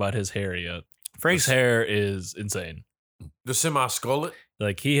haven't talked about his hair yet. Frank's hair is insane. The semi-skullet.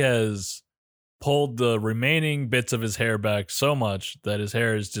 Like he has pulled the remaining bits of his hair back so much that his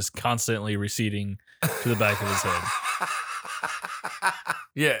hair is just constantly receding to the back of his head.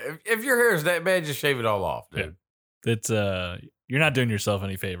 Yeah, if your hair is that bad, just shave it all off, dude. It's you're not doing yourself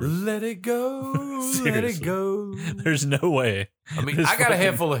any favors. Let it go. Let it Seriously. go. There's no way. I mean, This I got a head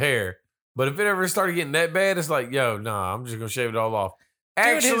fucking- full of hair, but if it ever started getting that bad, it's like, yo, nah, I'm just gonna shave it all off.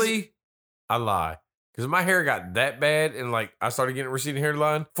 Actually, I lie. Because my hair got that bad and like I started getting a receding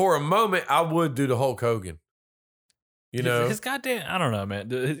hairline. For a moment, I would do the Hulk Hogan. You know? his goddamn. I don't know,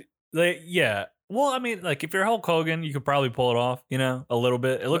 man. Like, yeah. Well, I mean, like if you're Hulk Hogan, you could probably pull it off. You know, a little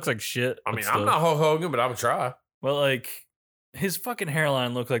bit. It looks like shit. I but mean, still. I'm not Hulk Hogan, but I would try. Well, like his fucking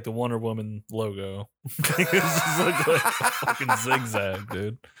hairline looked like the Wonder Woman logo. It just looked like a fucking zigzag,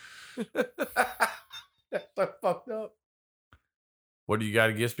 dude. That's so fucked up. What do you got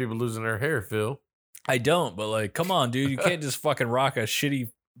against people losing their hair, Phil? I don't, but like, come on, dude. You can't just fucking rock a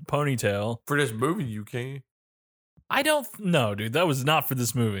shitty ponytail. For this movie, you can. I don't know, dude. That was not for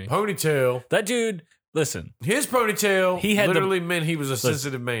this movie. Ponytail. That dude, listen, His ponytail He had the- literally meant he was a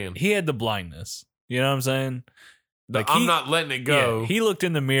sensitive man. he had the blindness. You know what I'm saying? Like I'm he- not letting it go. Yeah, he looked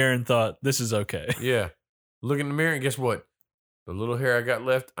in the mirror and thought, this is okay. Yeah. Look in the mirror and guess what? The little hair I got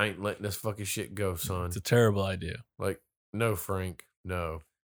left, I ain't letting this fucking shit go, son. It's a terrible idea. Like, no, Frank. No.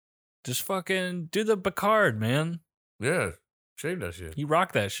 Just fucking do the Picard, man. Yeah. Shave that shit. You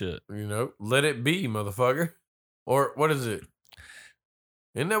rock that shit. You know, let it be, motherfucker. Or what is it?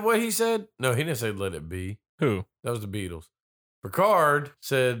 Isn't that what he said? No, he didn't say let it be. Who? That was the Beatles. Picard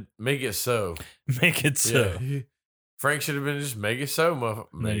said, make it so. Make it so. Yeah. Frank should have been just make it so, motherfucker.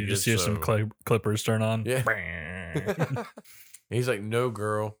 And then you just hear some clippers turn on. Yeah. He's like, no,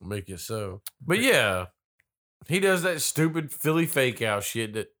 girl, make it so. But yeah, he does that stupid Philly fake out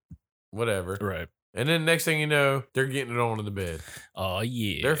shit that, whatever. Right. And then next thing you know, they're getting it on in the bed. Oh,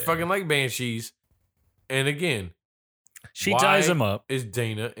 yeah. They're fucking like banshees. And again, She why ties him up. is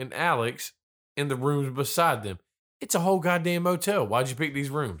Dana and Alex in the rooms beside them. It's a whole goddamn motel. Why'd you pick these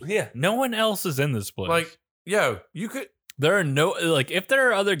rooms? Yeah. No one else is in this place. Like, yo, you could, there are no, like, if there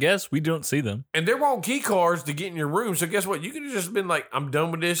are other guests, we don't see them. and there weren't key cards to get in your room. So guess what? You could have just been like, I'm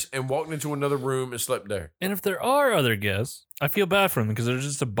done with this and walked into another room and slept there. And if there are other guests, I feel bad for them because there's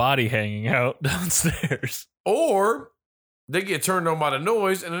just a body hanging out downstairs. Or they get turned on by the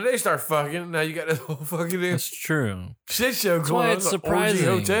noise, and then they start fucking. Now you got this whole fucking That's true. shit show That's going why on. it's It's an orgy surprising.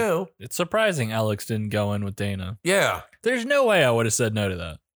 hotel. It's surprising Alex didn't go in with Dana. Yeah. There's no way I would have said no to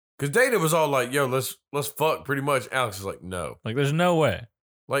that. Because Dana was all like, yo, let's fuck pretty much. Alex is like, no. Like, there's no way.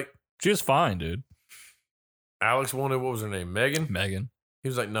 Like, She was fine, dude. Alex wanted, what was her name? Megan? Megan. He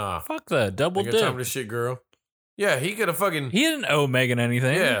was like, nah. Fuck that. Double I got time dip. for this shit, girl. Yeah, he could have fucking, He didn't owe Megan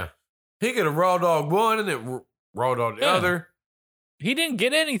anything. yeah. He could have raw dog one and then raw dog the Yeah. other. He didn't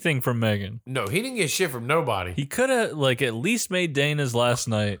get anything from Megan. No, he didn't get shit from nobody. He could have, like, at least made Dana's last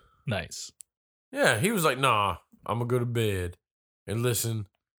night nice. Yeah, he was like, nah, I'm going to go to bed and listen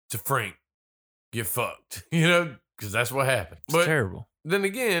to Frank get fucked, you know, because that's what happened. It's terrible. Then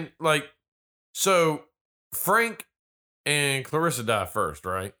again, like, so Frank and Clarissa die first,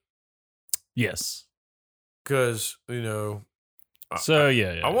 right? Yes. Because, you know, So,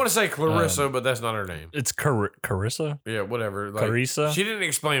 yeah. I want to say Clarissa, but that's not her name. It's Carissa? Yeah, whatever. Like, Carissa? She didn't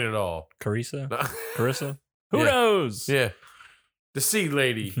explain it all. Carissa? Carissa? Who Yeah. knows? Yeah. The sea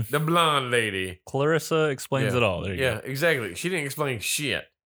lady, the blonde lady. Clarissa explains Yeah. it all. There you Yeah, go. exactly. She didn't explain shit.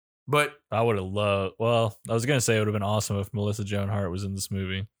 But I would have loved. Well, I was gonna say it would have been awesome if Melissa Joan Hart was in this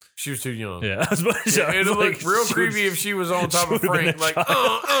movie. she was too young. Yeah, I was about to say, I It'd was look like, real she creepy was- if she was on top she of would've been Frank, a like,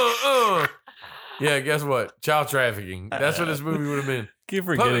 child. Yeah, guess what? Child trafficking. That's what this movie would have been. Keep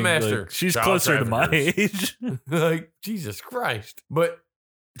forgetting. Master. Like, she's Child closer to my age. Like, Jesus Christ. But,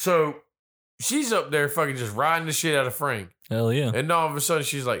 so, she's up there fucking just riding the shit out of Frank. Hell yeah! And all of a sudden,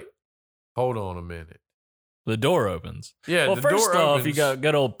 she's like, hold on a minute. The door opens. Yeah, Well, the first door off, opens, you got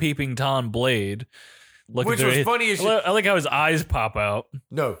good old peeping Tom Blade. Looking which through was his- funny as shit. I like how his eyes pop out.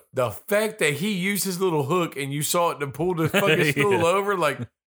 No, the fact that he used his little hook and you saw it to pull the fucking stool Yeah. over, like,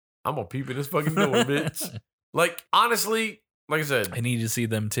 I'm gonna peep in this fucking door, bitch. Like, honestly, like I said, I need to see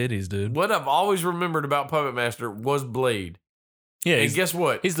them titties, dude. what I've always remembered about Puppet Master was Blade. Yeah, And he's, guess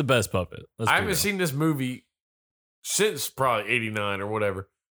what? he's the best puppet. Let's I be haven't real. seen this movie since probably 89 or whatever,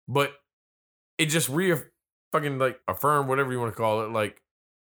 but it just fucking like affirmed whatever you want to call it. Like,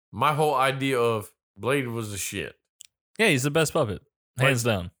 my whole idea of Blade was the shit. Yeah, he's the best puppet, hands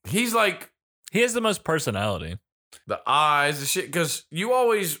down. He's like He has the most personality. the eyes, the shit, because you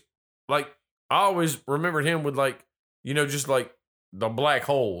always, like, I always remembered him with, like, you know, just like the black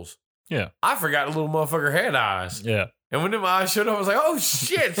holes. Yeah. I forgot the little motherfucker had eyes. Yeah, And when them eyes showed up, I was like, oh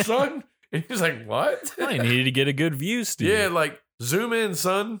shit, son. And he was like, what? I needed to get a good view, Steve. Yeah, like, zoom in,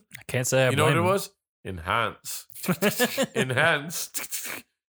 son. I can't say I You know what blame it him. was? Enhance. Enhance.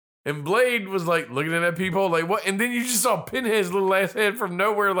 And Blade was like looking at that peephole, like, what? And then you just saw Pinhead's little ass head from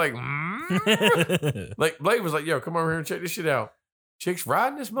nowhere, like, like, Blade was like, yo, come over here and check this shit out. Chick's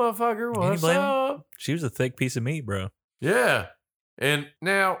riding this motherfucker. Can you What's blame him? up? She was a thick piece of meat, bro. Yeah. And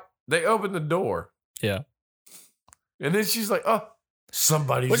now they open the door. Yeah. And then she's like, oh,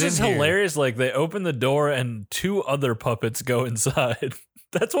 somebody's Which in is here. hilarious. Like, they open the door and two other puppets go inside.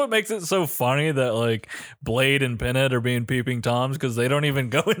 That's what makes it so funny that, like, Blade and Pinhead are being peeping Toms because they don't even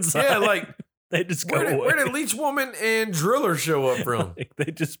go inside. Yeah, like, they just go where away. did Leech Woman and Driller show up from? Like,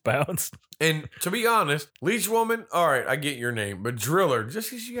 they just bounced. And to be honest, Leech Woman, all right, I get your name, but Driller, just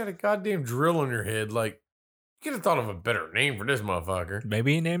because you got a goddamn drill on your head, like, you could have thought of a better name for this motherfucker.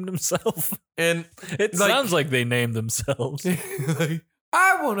 Maybe he named himself. And It Like- sounds like they named themselves. like,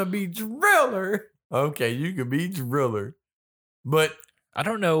 I want to be Driller. Okay, you can be Driller. But I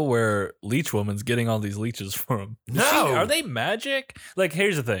don't know where Leech Woman's getting all these leeches from. No. Are they magic? Like,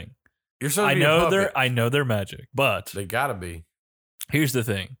 here's the thing. you're supposed to be a I puppet. know they're magic, but They gotta be. here's the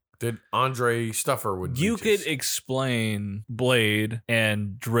thing. Did Andre Stuffer would You leeches. could explain Blade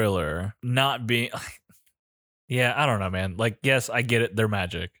and Driller not being. Yeah, I don't know, man. Like, yes, I get it. They're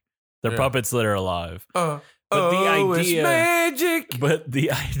magic. They're Yeah. puppets that are alive. But the it's idea- magic. But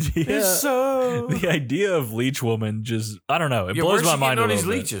the idea, It's so. the idea of Leech Woman just, I don't know. It Yeah, blows where's my she mind getting a all little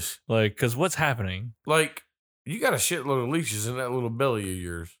these bit. leeches? Like, because what's happening? Like, you got a shitload of leeches in that little belly of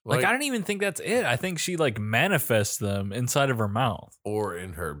yours. Like, I don't even think that's it. I think she like manifests them inside of her mouth. or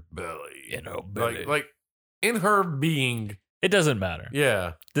in her belly. In her belly. Like in her being. It doesn't matter.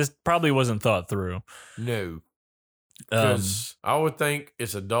 Yeah. This probably wasn't thought through. No. Um, Because I would think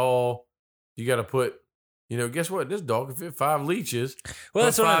it's a doll. You got to put, you know, guess what? This doll can fit 5 leeches. well,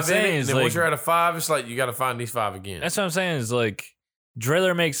 that's Put what I'm 5 in it, saying. and Is then like, once you're at a 5, it's like you got to find these 5 again. that's what I'm saying. Is like,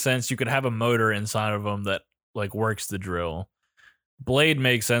 Driller makes sense. You could have a motor inside of him that like works the drill. Blade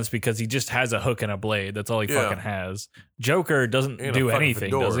makes sense because he just has a hook and a blade. That's all he Yeah. fucking has. Joker doesn't And a do fucking anything,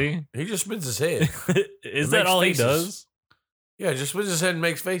 does fedora. he? He just spins his head. Is It that makes all faces. he does? Yeah, just spins his head and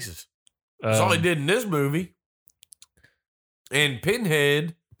makes faces. That's all he did in this movie. And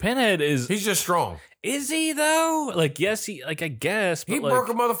Pinhead Pinhead is He's just strong. Is he though? Like, yes, he like I guess, but He like, broke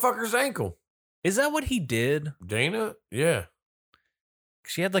a motherfucker's ankle. is that what he did? Dana? Yeah.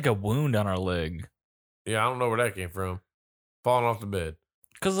 She had like a wound on her leg. Yeah, I don't know where that came from. Falling off the bed.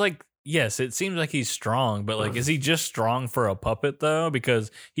 Cause like, yes, it seems like he's strong, but like, is he just strong for a puppet though? Because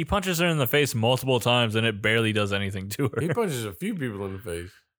he punches her in the face multiple times and it barely does anything to her. He punches a few people in the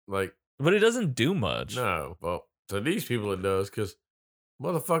face. Like, But it doesn't do much. no. Well, to these people it does, because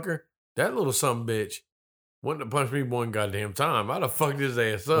motherfucker, that little son bitch wouldn't have punched me one goddamn time. I'd have fucked his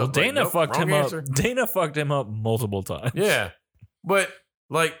ass up. Well, Like, Dana nope, fucked wrong him answer. up. Dana fucked him up multiple times. Yeah. But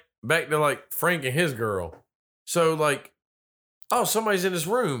like back to like Frank and his girl. So like, oh, somebody's in this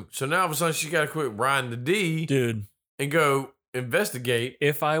room. So now all of a sudden she gotta quit riding the D Dude, and go investigate.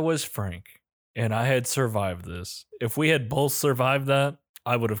 if I was Frank and I had survived this, if we had both survived that,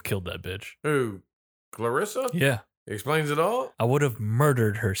 I would have killed that bitch. Who? Clarissa? Yeah. Explains it all? I would have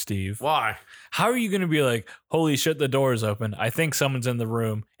murdered her, Steve. Why? How are you going to be like, holy shit, the door is open. I think someone's in the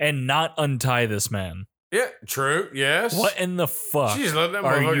room and not untie this man? Yeah, true. Yes. What in the fuck She just let that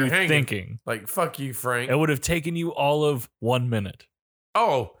are motherfucker you hanging. thinking? Like, fuck you, Frank. It would have taken you all of 1 minute.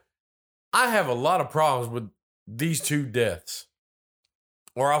 Oh, I have a lot of problems with these two deaths.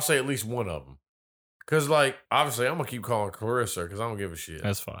 Or I'll say at least one of them. Because, like, obviously, I'm going to keep calling Clarissa because I don't give a shit.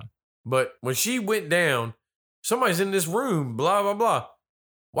 That's fine. But when she went down, somebody's in this room, blah, blah, blah.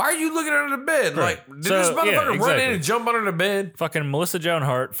 Why are you looking under the bed? Right. Like, did So, this yeah, motherfucker run exactly. in and jump under the bed? Fucking Melissa Joan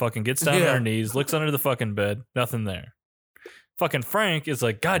Hart fucking gets down on Yeah. her knees, looks under the fucking bed, nothing there. Fucking Frank is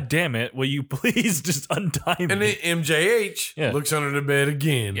like, God damn it, will you please just untie me? And then MJH Yeah. looks under the bed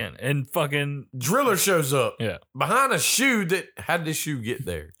again. Again, and fucking, Driller shows up yeah. behind a shoe that, how did this shoe get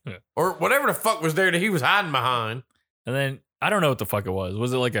there? Yeah. Or whatever the fuck was there that he was hiding behind. And then, I don't know what the fuck it was.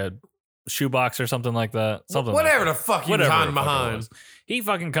 Was it like a shoebox or something like that? Something Whatever like the fuck he was Whatever hiding the fuck it behind. was. He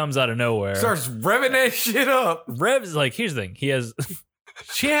fucking comes out of nowhere. Starts revving that shit up. Revs, like, here's the thing. He has,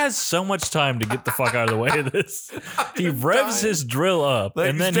 she has so much time to get the fuck out of the way of this. He revs his drill up,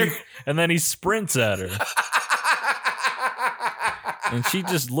 Like, and then he sprints at her. And she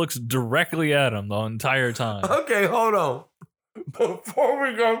just looks directly at him the entire time. Okay, hold on. Before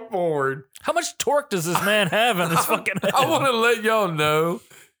we go forward, How much torque does this man have in his fucking head? I want to let y'all know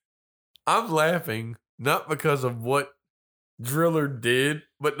I'm laughing not because of what Driller did,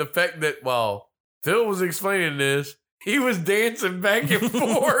 but the fact that while Phil was explaining this, he was dancing back and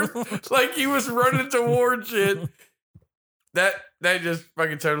forth like he was running toward shit. That just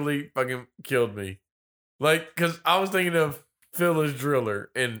fucking totally fucking killed me. Like, because I was thinking of Phil as Driller,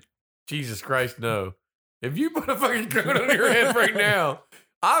 and Jesus Christ, no. If you put a fucking gun on your head right now,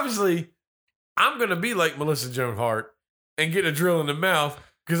 obviously, I'm going to be like Melissa Joan Hart and get a drill in the mouth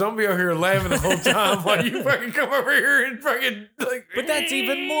because I'm going to be out here laughing the whole time while you fucking come over here and fucking like. But that's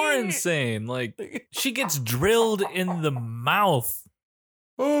even more insane. Like, she gets drilled in the mouth.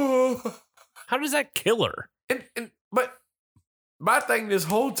 Oh. How does that kill her? But my thing this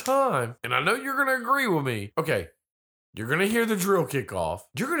whole time, and I know you're going to agree with me. Okay. You're going to hear the drill kick off.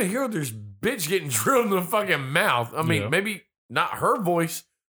 You're going to hear this bitch getting drilled in the fucking mouth. I mean, Yeah. maybe not her voice,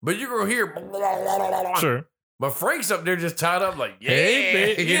 but you're going to hear. Sure. But Frank's up there just tied up like, yeah.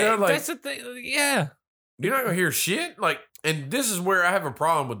 Hey, you know, like, that's the thing. Yeah. you're not going to hear shit. Like, and this is where I have a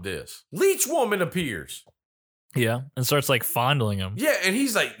problem with this. Leech Woman appears. Yeah. And starts like fondling him. Yeah, and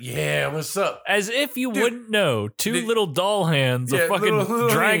he's like, yeah, what's up? As if you Dude, wouldn't know, two dude, little doll hands yeah, are fucking little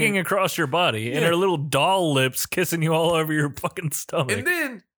dragging hand. across your body and Yeah. her little doll lips kissing you all over your fucking stomach. And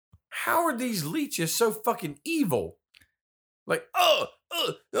then, how are these leeches so fucking evil? Like,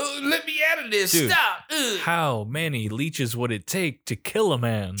 let me out of this. Dude, Stop. How many leeches would it take to kill a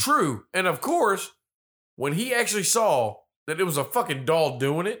man? True. And of course, when he actually saw that it was a fucking doll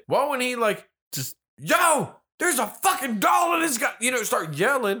doing it, why wouldn't he like, Just, yo, there's a fucking doll in this guy, start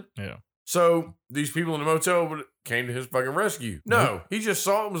yelling. yeah. So these people in the motel came to his fucking rescue. No, he just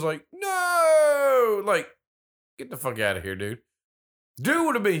saw it and was like, no, like, get the fuck out of here, dude. Dude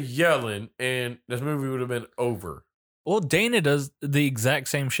would have been yelling and this movie would have been over. Well, Dana does the exact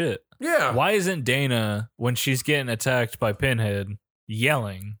same shit. Yeah. Why isn't Dana, when she's getting attacked by Pinhead,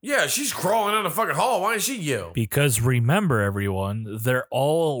 yelling? Yeah, she's crawling down the fucking hall. Why didn't she yell? Because remember, everyone, they're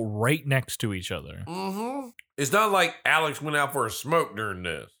all right next to each other. Mm-hmm. It's not like Alex went out for a smoke during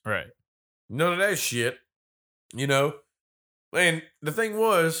this. Right. None of that shit. And the thing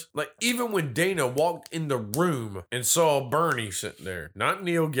was, like, even when Dana walked in the room and saw Bernie sitting there, not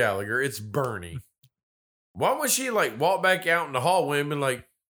Neil Gallagher, it's Bernie. Why would she, like, walk back out in the hallway and be like,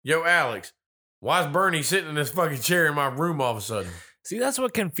 yo, Alex, why is Bernie sitting in this fucking chair in my room all of a sudden? See, that's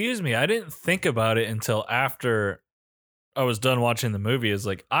what confused me. I didn't think about it until after I was done watching the movie is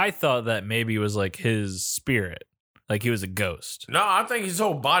like I thought that maybe it was like his spirit, like he was a ghost. No, I think his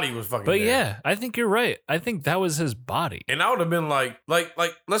whole body was fucking But dead. yeah, I think you're right. I think that was his body. And I would have been like,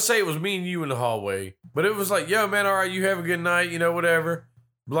 let's say it was me and you in the hallway, but it was like, yo, man, all right, you have a good night, you know, whatever,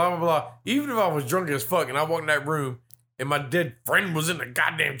 blah, blah, blah. Even if I was drunk as fuck and I walked in that room and my dead friend was in the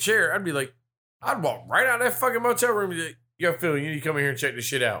goddamn chair, I'd be like, I'd walk right out of that fucking motel room and be like, yo, Phil, you need to come in here and check this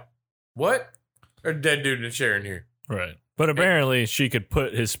shit out. What? There's a dead dude in the chair in here. Right. But apparently she could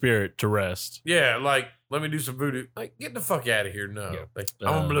put his spirit to rest. Yeah, like, let me do some voodoo. Like, get the fuck out of here. No. Yeah. Like,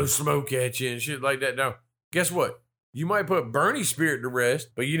 I'm gonna blow smoke at you and shit like that. No. Guess what? You might put Bernie's spirit to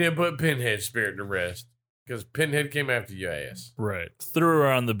rest, but you didn't put Pinhead's spirit to rest. Because Pinhead came after your ass. Right. Threw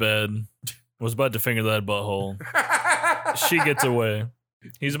her on the bed. Was about to finger that butthole. She gets away.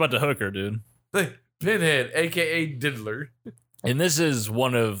 He's about to hook her, dude. Pinhead, aka Diddler. And this is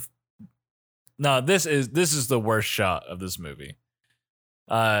one of this is the worst shot of this movie.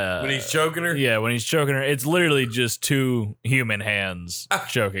 When he's choking her? Yeah, when he's choking her, it's literally just two human hands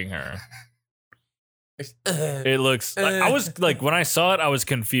choking her. It looks like, I was like, when I saw it, I was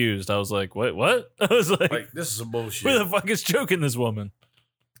confused. I was like, what? I was like this is some bullshit. who the fuck is choking this woman?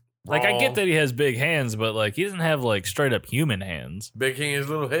 Like, I get that he has big hands, but like he doesn't have like straight up human hands. Big King's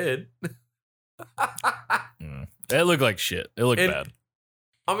little head. It looked like shit. It looked bad.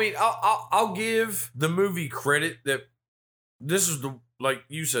 I mean, I'll give the movie credit that this is the, like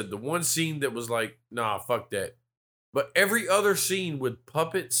you said, the one scene that was like, nah, fuck that. But every other scene with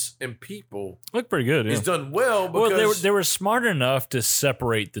puppets and people Looked pretty good. Yeah. is done well because Well, they were smart enough to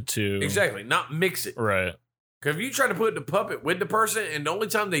separate the two. exactly, not mix it. Right. Because if you try to put the puppet with the person, and the only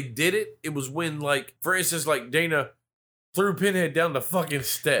time they did it, it was when, like, for instance, like Dana threw Pinhead down the fucking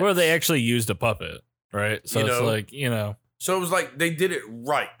steps. Where they actually used a puppet, right? So You it's know? like, you know. So it was like they did it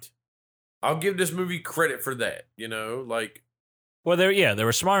right. I'll give this movie credit for that. You know, like, Well, they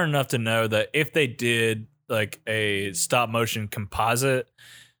were smart enough to know that if they did like a stop motion composite,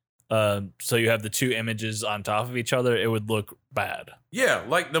 so you have the two images on top of each other, it would look bad. yeah,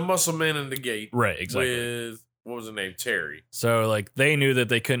 like the Muscle Man in the Gate Right, exactly. with, what was the name? Terry. So like they knew that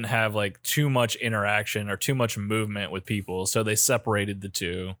they couldn't have like too much interaction or too much movement with people, so they separated the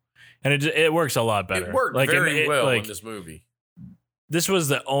two, and it works a lot better. It worked like, very well in like, this movie. This was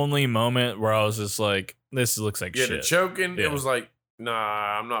the only moment where I was just like, this looks like Yeah, shit. the choking, Yeah. it was like,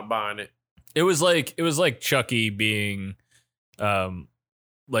 nah, I'm not buying it. It was like Chucky being,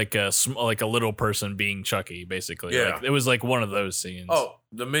 like a little person being Chucky, basically. Yeah. Like, it was like one of those scenes. Oh,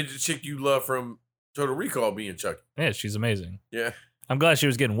 the midget chick you love from Total Recall being Chucky. Yeah, she's amazing. Yeah, I'm glad she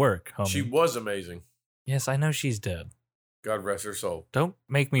was getting work, homie. she was amazing. Yes, I know she's dead. God rest her soul. Don't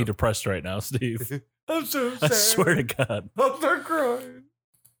make me depressed right now, Steve. I'm so I sad. swear to God. I'll start crying.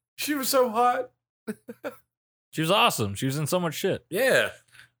 She was so hot. She was awesome. She was in so much shit. Yeah.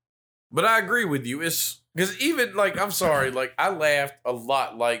 But I agree with you. It's because even like, I'm sorry, like I laughed a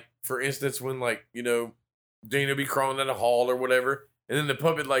lot. Like, for instance, when like, you know, Dana be crawling down the hall or whatever, and then the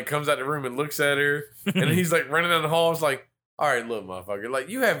puppet like comes out the room and looks at her, and he's like running down the hall. It's like, all right, look, motherfucker, like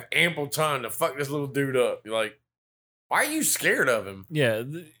you have ample time to fuck this little dude up. You're like, why are you scared of him? Yeah.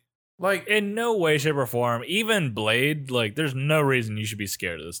 Like, In no way, shape, or form, even Blade, like, there's no reason you should be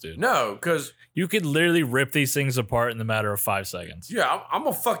scared of this dude. no, because You could literally rip these things apart in the matter of 5 seconds. yeah, I'm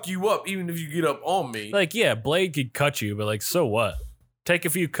gonna fuck you up even if you get up on me. Like, yeah, Blade could cut you, but like, so what? Take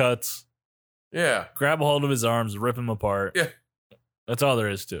a few cuts, Yeah, grab a hold of his arms, rip him apart. Yeah. That's all there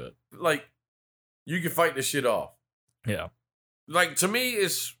is to it. like you can fight this shit off. Yeah. Like, to me,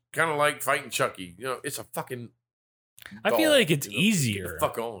 it's kind of like fighting Chucky. You know, it's a fucking. I feel dog, like it's you know? easier. Get the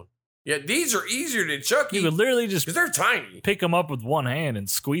fuck on. Yeah, these are easier than Chucky You could literally just because they're tiny. pick him up with one hand and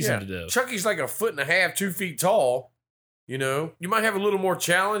squeeze Yeah. him to death. Chucky's like 1.5 feet, 2 feet tall. You know, you might have a little more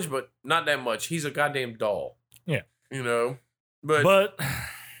challenge, but not that much. He's a goddamn doll. Yeah. You know, but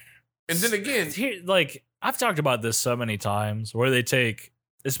and then again, here, like, I've talked about this so many times where they take,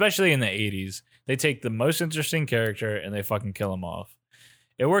 especially in the 80s, they take the most interesting character and they fucking kill him off.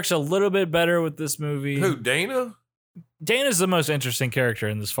 It works a little bit better with this movie. who, Dana? Dana's the most interesting character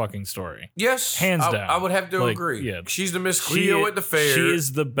in this fucking story. Yes, Hands down. I would have to Like, agree. yeah. She's the Miss Cleo at the fair. She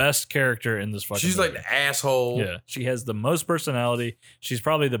is the best character in this fucking She's movie. like the asshole. Yeah, she has the most personality. She's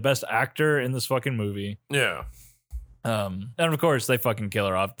probably the best actor in this fucking movie. Yeah. And of course, they fucking kill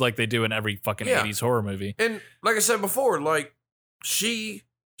her off like they do in every fucking Yeah. 80s horror movie. And like I said before, like she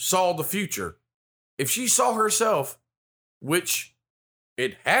saw the future. If she saw herself, which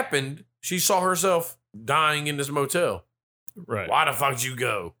it happened, she saw herself dying in this motel. Right. Why the fuck did you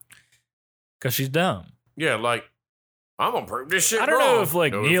go? Because she's dumb. Yeah, like I'm gonna prove this shit. I don't know wrong. if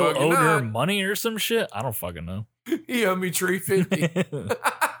like No, the Neil fuck you're owed her not. money or some shit. I don't fucking know. He owed me $350.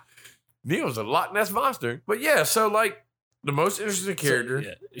 Neil's a Loch Ness monster. But yeah, so like the most interesting character. So,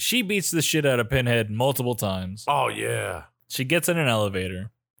 yeah, she beats the shit out of Pinhead multiple times. Oh yeah. She gets in an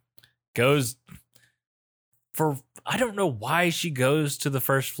elevator, goes for, I don't know why she goes to the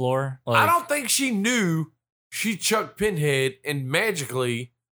first floor. I don't think she knew she chucked Pinhead and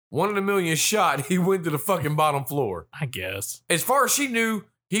magically 1 in a million shot, he went to the fucking bottom floor. I guess. As far as she knew,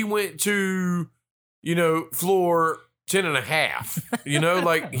 he went to, floor 10 and a half.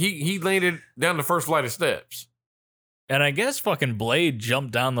 Like he landed down the first flight of steps. And I guess fucking Blade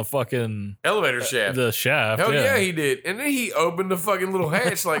jumped down the fucking Elevator shaft. The shaft. Hell yeah, he did. And then he opened the fucking little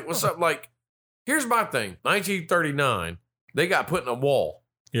hatch like, what's up? Like, here's my thing. 1939, they got put in a wall.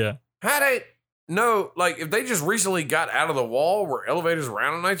 Yeah. How they know, like, if they just recently got out of the wall, were elevators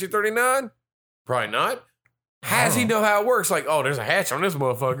around in 1939? Probably not. How does he know how it works? Like, oh, there's a hatch on this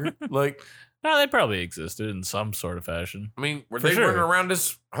motherfucker. Like, no, they probably existed in some sort of fashion. I mean, were For they sure. running around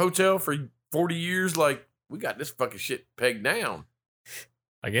this hotel for 40 years? Like, we got this fucking shit pegged down.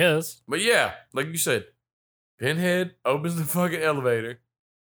 I guess. But yeah, like you said, Pinhead opens the fucking elevator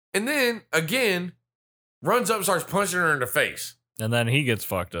and then again runs up and starts punching her in the face. And then he gets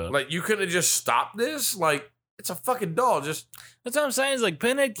fucked up. Like, you couldn't have just stopped this? Like, it's a fucking doll. Just That's what I'm saying. Is like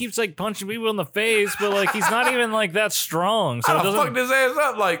Pinhead keeps like punching people in the face, but like he's not even like that strong. So it I'd have doesn't fucked his ass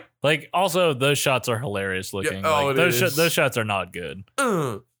up. Like, also those shots are hilarious looking. Yeah, oh, like, it those is. those shots are not good.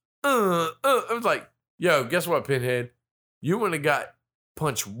 I was like, yo, guess what, Pinhead? You wouldn't have got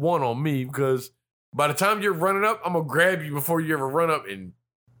punch 1 on me because by the time you're running up, I'm going to grab you before you ever run up. And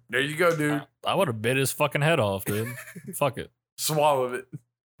there you go, dude. I would have bit his fucking head off, dude. Fuck it. Swallowed it.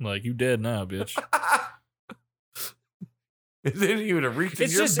 Like, you dead now, bitch. And then he would have reached in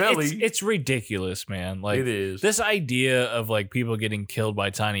It's your just belly. it's ridiculous, man. Like It is. this idea of like people getting killed by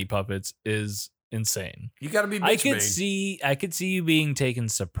tiny puppets is insane. You got to be bitch I could made. I could see you being taken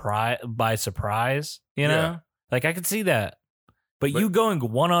by surprise, you know? Yeah. Like I could see that. But But- you going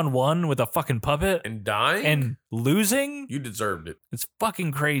one-on-one with a fucking puppet And dying? and losing? You deserved it. It's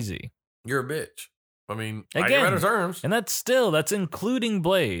fucking crazy. You're a bitch. I mean, Again, I get better terms. And that's including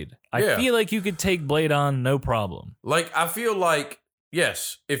Blade. I Yeah. feel like you could take Blade on no problem. Like, I feel like,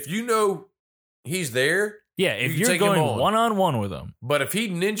 yes, if you know he's there, Yeah, You if can you're take him going on. one-on-one with him. but if he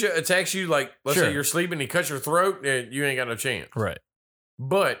ninja attacks you, like, let's Sure. say you're sleeping, he cuts your throat, and you ain't got no chance. Right.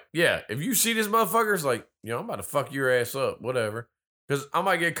 But yeah, if you see this motherfucker's like, I'm about to fuck your ass up, whatever. Because I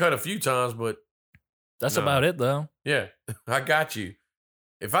might get cut a few times, but That's No. about it though. yeah, I got you.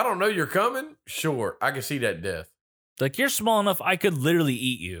 If I don't know you're coming, sure, I can see that death. Like you're small enough I could literally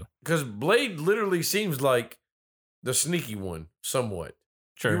eat you. Because Blade literally seems like the sneaky one, somewhat.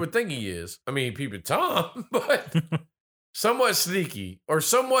 Sure. You would think he is. I mean, Peeping Tom, but somewhat sneaky. Or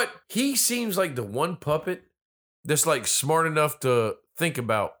somewhat, he seems like the one puppet that's like smart enough to think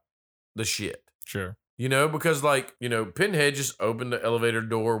about the shit. Sure. Because like, Pinhead just opened the elevator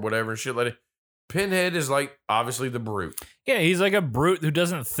door, whatever, and shit like that. Pinhead is like obviously the brute. Yeah, he's like a brute who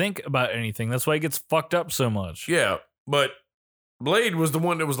doesn't think about anything. That's why he gets fucked up so much. Yeah, but Blade was the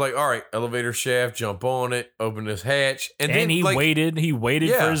one that was like, all right, elevator shaft, jump on it, open this hatch. And then he like, waited. He waited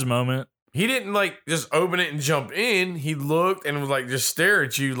Yeah. for his moment. he didn't like just open it and jump in. He looked and was like, just stare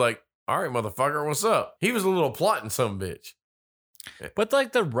at you like, all right, motherfucker, what's up? He was a little plotting some bitch. But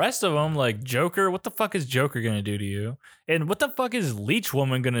like the rest of them, like Joker, what the fuck is Joker gonna do to you? And what the fuck is Leech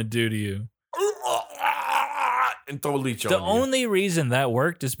Woman gonna do to you? And throw a leech The on only reason that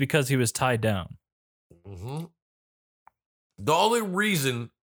worked is because he was tied down. you. Mm-hmm. The only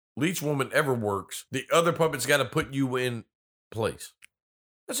reason Leech Woman ever works, the other puppets got to put you in place.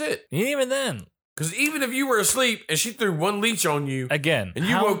 That's it. And even then, Because even if you were asleep and she threw one leech on you again, and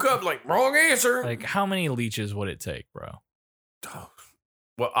you woke up like, wrong answer. Like, how many leeches would it take, bro?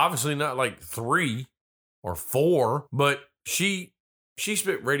 Well, obviously not like 3 or 4, but she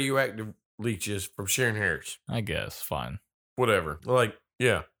spit radioactive leeches from Sharon Harris. I guess. Fine. Whatever. Like,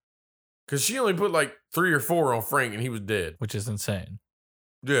 yeah. Because she only put like 3 or 4 on Frank and he was dead. Which is insane.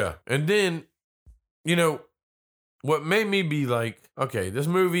 Yeah. And then, what made me be like, okay, this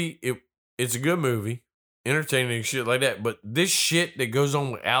movie, it's a good movie, entertaining and shit like that. But this shit that goes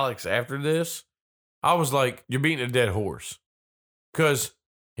on with Alex after this, I was like, you're beating a dead horse. Because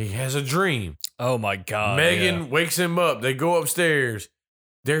he has a dream. Oh my God. Megan wakes him up. They go upstairs.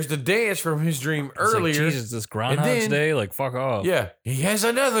 There's the dance from his dream It's like, earlier. Jesus, this Groundhog's then- Day? Like, fuck off. Yeah. He has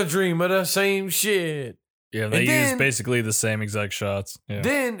another dream of the same shit. Yeah, they And use then- basically the same exact shots. Yeah.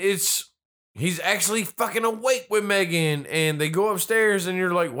 Then he's actually fucking awake with Megan and they go upstairs and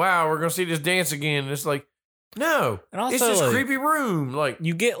you're like, wow, we're going to see this dance again. And it's like, no, And also, it's this like, creepy room. Like,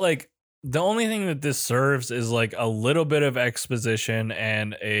 you get like the only thing that this serves is like a little bit of exposition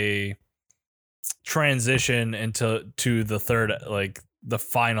and a transition to the third, like the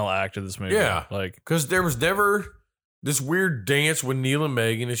final act of this movie. Yeah. Like, Because there was never this weird dance with Neil and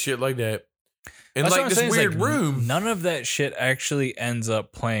Megan and shit like that. And that's what like I'm this saying, is, weird like, room. None of that shit actually ends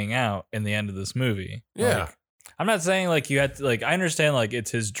up playing out in the end of this movie. Yeah. Like, I'm not saying like you had to, like, I understand like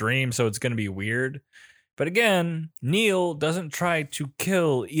it's his dream, so it's going to be weird. But again, Neil doesn't try to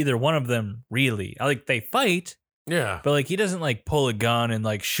kill either one of them, really. Like, they fight, Yeah. but like he doesn't like pull a gun and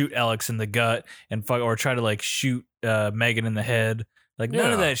like shoot Alex in the gut and fuck, or try to like shoot Megan in the head. Like,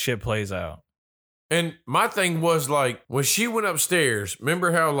 none of Yeah. that shit plays out. And my thing was like when she went upstairs,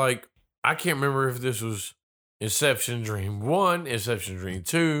 remember how like I can't remember if this was Inception Dream 1, Inception Dream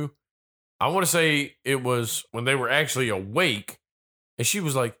 2. I want to say it was when they were actually awake. And she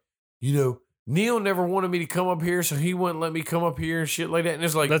was like, you know, Neil never wanted me to come up here, so he wouldn't let me come up here and shit like that. And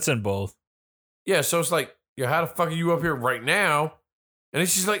it's like, That's in both. yeah, so it's like, yeah, how the fuck are you up here right now? And then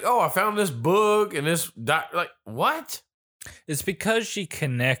she's like, oh, I found this book and this like, what? It's because she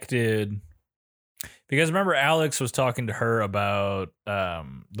connected. Because remember, Alex was talking to her about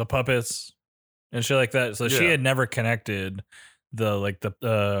the puppets and shit like that. So she Yeah. had never connected the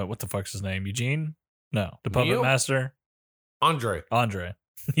what the fuck's his name? Eugene? No, the puppet Neil? master, Andre.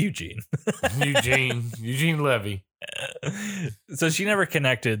 Eugene. Eugene Levy. So she never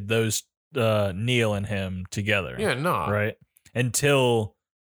connected those Neil and him together. Yeah, nah. Right. Until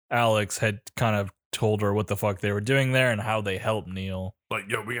Alex had kind of told her what the fuck they were doing there and how they helped Neil. Like,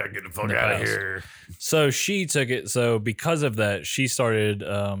 yo, we gotta get the fuck The out of past. here. So she took it. So because of that, she started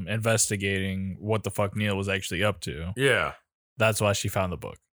investigating what the fuck Neil was actually up to. Yeah. That's why she found the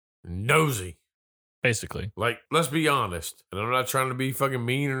book, Nosy. basically. Like, let's be honest. And I'm not trying to be fucking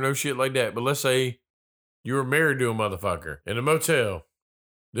mean or no shit like that, but let's say you were married to a motherfucker in a motel.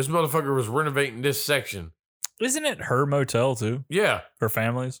 This motherfucker was renovating this section. Isn't it her motel too? Yeah. Her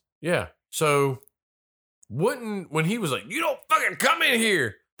family's? Yeah. So when he was like, you don't fucking come in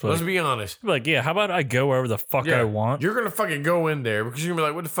here. Let's be honest. Like, yeah, how about I go wherever the fuck I want? You're gonna fucking go in there because you're gonna be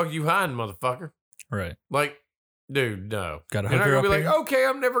like, what the fuck you hiding, motherfucker? Right. Like, dude, no. Gotta You're hook not her gonna up be like, here? okay,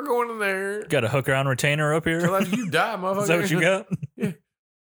 I'm never going in there. Got a hooker on retainer up here? Till after you die, motherfucker. Is that what you got?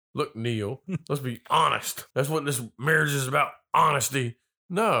 Look, Neil, let's be honest. That's what this marriage is about. Honesty.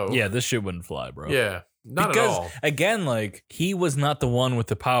 No. Yeah, this shit wouldn't fly, bro. Yeah. Not because, at all. again, like, he was not the one with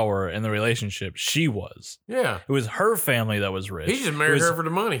the power in the relationship. She was. Yeah. It was her family that was rich. He just It married was her for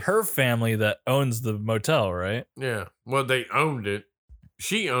the money. her family that owns the motel, right? Yeah. Well, they owned it.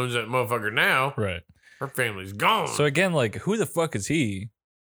 She owns that motherfucker now. Right. Her family's gone. So again, like, who the fuck is he?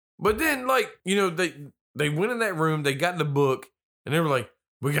 But then, like, you know, they went in that room, they got the book, and they were like,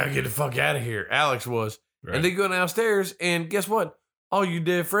 we gotta get the fuck out of here. Alex was. Right. And they go downstairs, and guess what? All you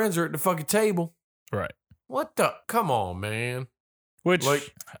dead friends are at the fucking table. Right. What the? Come on, man. Which,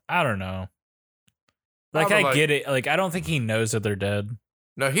 Like- I don't know. Like, I I don't like- get it. Like, I don't think he knows that they're dead.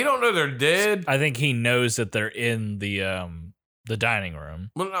 No, he don't know they're dead. I think he knows that they're in the dining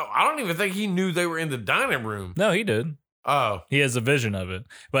room. Well, no, I don't even think he knew they were in the dining room. No, he did. Oh, He has a vision of it.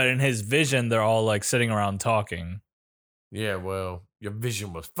 But in his vision, they're all like sitting around talking. yeah, well, your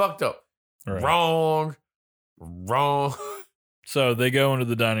vision was fucked up. Right. Wrong. So they go into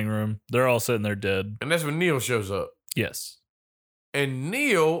the dining room. They're all sitting there dead. And that's when Neil shows up. Yes. And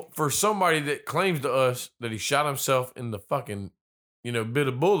Neil, for somebody that claims to us that he shot himself in the fucking, you know, bit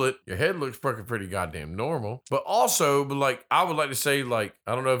of bullet, your head looks fucking pretty goddamn normal. But also, like, I would like to say, like,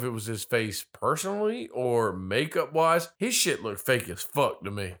 I don't know if it was his face personally or makeup wise, his shit looked fake as fuck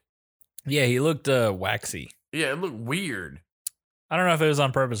to me. Yeah, he looked waxy. Yeah, it looked weird. I don't know if it was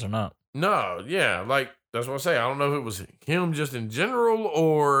on purpose or not. No, yeah, like, that's what I say. I don't know if it was him just in general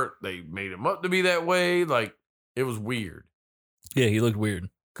or they made him up to be that way. Like, it was weird. Yeah, he looked weird.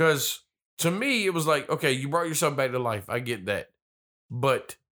 Because to me, it was like, okay, you brought yourself back to life. I get that.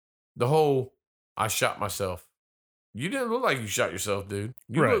 But the whole, I shot myself. You didn't look like you shot yourself, dude.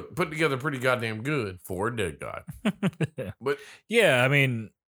 You Right. look put together pretty goddamn good for a dead guy. But Yeah, I mean,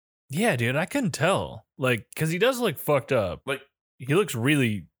 yeah, dude, I couldn't tell. Like, because he does look fucked up. Like, he looks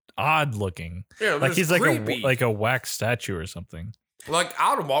really odd looking. yeah, Like he's creepy. like a wax statue or something. Like, I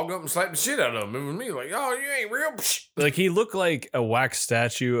would have walked up and slapped the shit out of him. It was me, like, oh, you ain't real. Psh. Like he looked like a wax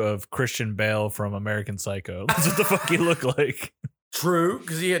statue of Christian Bale from American Psycho. That's what the fuck he looked like. True,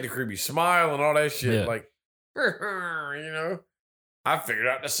 because he had the creepy smile and all that shit. Yeah. Like, you know, I figured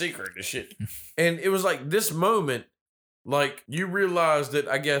out the secret to shit. And it was like this moment, like, you realize that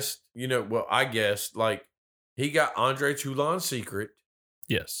I guess, you know, well, I guess, like, he got Andre Toulon's secret,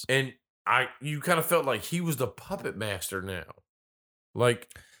 Yes. and you kind of felt like he was the puppet master now.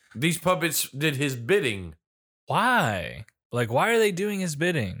 Like, these puppets did his bidding. Why? Like, why are they doing his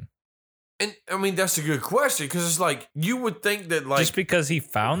bidding? And I mean, that's a good question because it's like you would think that like Just because he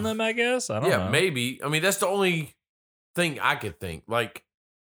found them, I guess. I don't know. yeah, maybe. I mean, that's the only thing I could think. Like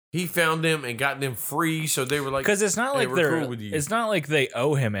he found them and got them free, so they were like, Because it's not "Hey, like we're they're. cool with you." It's not like they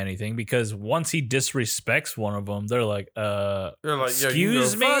owe him anything. Because once he disrespects one of them, they're like, they're like, "Yo, you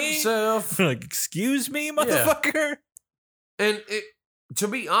excuse go fuck me?" yourself." like, excuse me, motherfucker. And to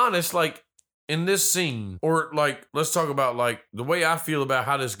be honest, like in this scene, or like let's talk about like the way I feel about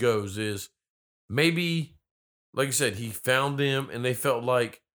how this goes is maybe, like you said, he found them and they felt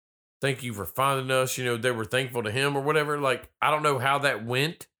like, thank you for finding us. You know, they were thankful to him or whatever. Like, I don't know how that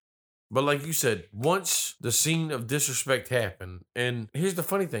went. But like you said, once the scene of disrespect happened, and here's the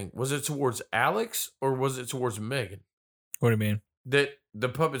funny thing, was it towards Alex or was it towards Megan? What do you mean? That the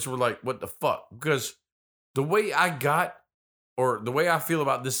puppets were like, what the fuck? Because the way I got, or the way I feel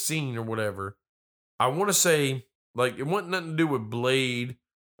about this scene or whatever, I want to say, like, it wasn't nothing to do with Blade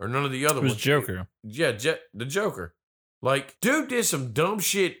or none of the other It was ones. Joker. Yeah, the Joker. Like, dude did some dumb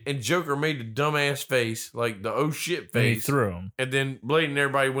shit and Joker made the dumbass face, like the oh shit And he face. threw him. And then Blade and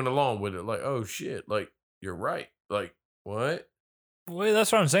everybody went along with it, like, oh shit, like, you're right. Like, what? Well,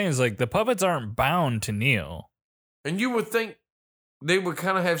 that's what I'm saying. Is like the puppets aren't bound to Neil. And you would think they would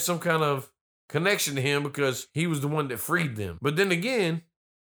kind of have some kind of connection to him because he was the one that freed them. But then again,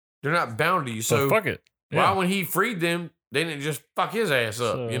 they're not bound to you. So So fuck it. why when he freed them, they didn't just fuck his ass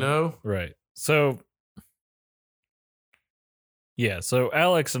up, So- you know? Right. So, yeah. So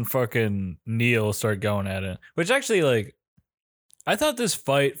Alex and fucking Neil start going at it, which actually, like, I thought this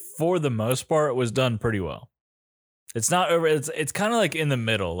fight for the most part was done pretty well. It's not over. It's kind of like in the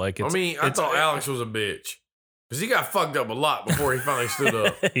middle. Like, it's, I mean, I it's, thought Alex was a bitch because he got fucked up a lot before he finally stood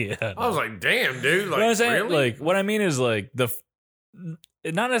up. yeah. I was like, damn, dude. Like, You know what I'm saying? really? Like, what I mean is, like,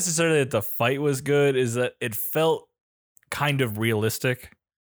 not necessarily that the fight was good, is that it felt kind of realistic.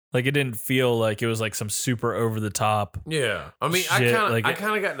 Like, it didn't feel like it was like some super over the top. Yeah. I mean, Shit, I like-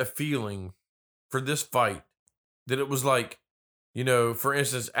 kind of got the feeling for this fight that it was like, you know, for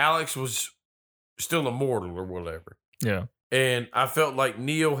instance, Alex was still immortal or whatever. Yeah. And I felt like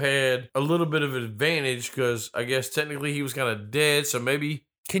Neil had a little bit of an advantage because I guess technically he was kind of dead. So maybe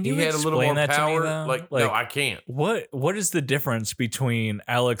Can he you had a little explain more that to me, power. though? Like, no, I can't. What is the difference between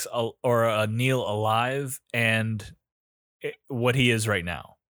Alex or Neil alive and what he is right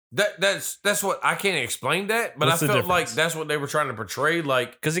now? That's what I can't explain that, but What's I the felt like difference? that's what they were trying to portray.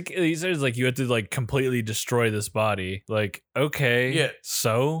 Like, Because he says like you have to like completely destroy this body. Like, okay, Yeah.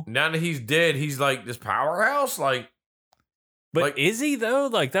 so now that he's dead, he's like this powerhouse. Like, but like- is he though?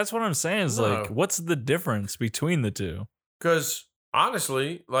 Like, that's what I'm saying. Is like, No. what's the difference between the two? because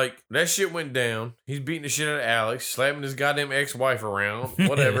honestly, like that shit went down. He's beating the shit out of Alex, slapping his goddamn ex-wife around,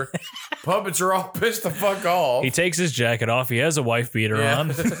 whatever. Puppets are all pissed the fuck off. He takes his jacket off. He has a wife beater Yeah. on.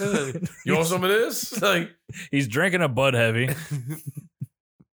 You want some of this? Like, He's drinking a Bud Heavy,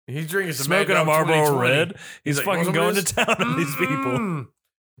 he's drinking some smoking Mad a Dog Marlboro 2020. Red. He's like, fucking "Want some going of to this?" town on these people. Mm.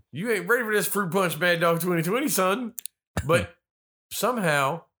 You ain't ready for this fruit punch Mad Dog 2020, son. But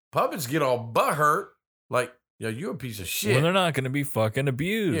somehow puppets get all butthurt. Like, yo, you a piece of shit. Well, they're not going to be fucking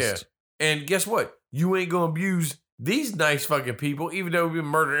abused. Yeah. And guess what? You ain't gonna abuse these nice fucking people, even though we've been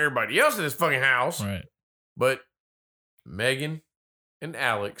murdering everybody else in this fucking house. Right. But Megan and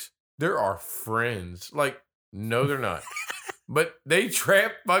Alex, there are friends. Like, no, they're not. But they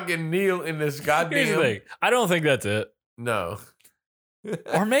trapped fucking Neil in this Here's the goddamn. thing. I don't think that's it. No.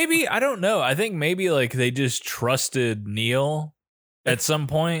 Or maybe, I don't know. I think maybe like they just trusted Neil at some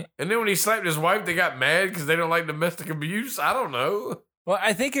point. And then when he slapped his wife, they got mad because they don't like domestic abuse. I don't know. Well,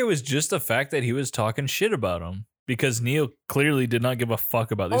 I think it was just the fact that he was talking shit about him because Neil clearly did not give a fuck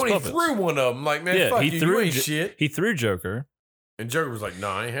about these Oh, and he puppets. threw one of them. Like, man, Yeah, fuck he you. threw You ain't Jo- shit. He threw Joker, And Joker was like,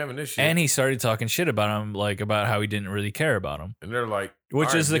 nah, I ain't having this shit. and he started talking shit about him, like about how he didn't really care about him, And they're like, which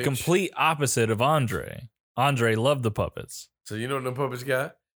 "All right, is the bitch." complete opposite of Andre. Andre loved the puppets. So you know what them puppets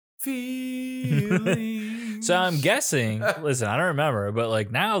got? Feelings. So I'm guessing, listen, I don't remember, but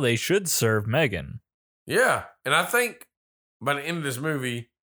like now they should serve Megan. Yeah. And I think by the end of this movie,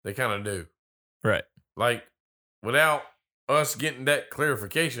 they kind of do. Right. Like, without us getting that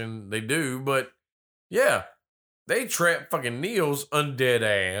clarification, they do. But yeah, they trap fucking Neil's undead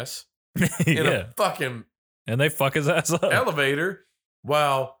ass in yeah. a fucking And they fuck his ass up. elevator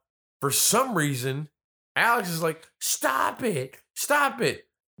while for some reason Alex is like, stop it. Stop it.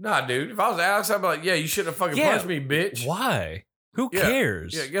 Nah, dude. If I was Alex, I'd be like, yeah, you shouldn't have fucking Yeah. punched me, bitch. Why? Who Yeah.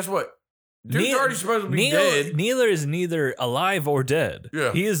 cares? Yeah, guess what? Dude's Neil- already supposed to be Neil, dead. Neil is neither alive or dead.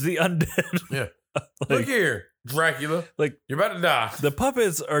 Yeah. He is the undead. Yeah. Like, Look here. Dracula. Like, You're about to die. the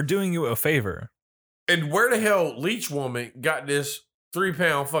puppets are doing you a favor. And where the hell Leech Woman got this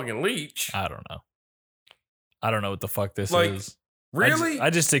 3-pound fucking leech? I don't know. I don't know what the fuck this Like, is. Really? I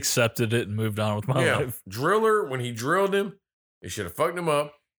just accepted it and moved on with my life. Driller, when he drilled him, he should have fucked him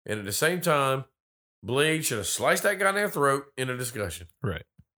up. And at the same time, Blade should have sliced that goddamn throat in a discussion. Right.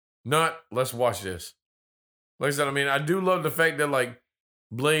 Not, let's watch this. Like I said, I mean, I do love the fact that, like,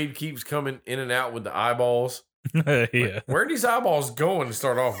 Blade keeps coming in and out with the eyeballs. Yeah. Like, where are these eyeballs going to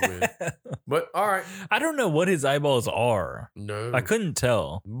start off with? But, all right. I don't know what his eyeballs are. No. I couldn't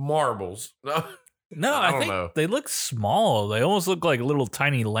tell. Marbles. No. No, I I don't think know. they look small. They almost look like little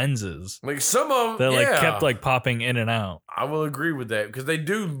tiny lenses Like, some of that them, like kept like popping in and out. I will agree with that because they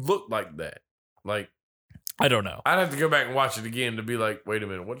do look like that. Like, I don't know. I'd have to go back and watch it again to be like, wait a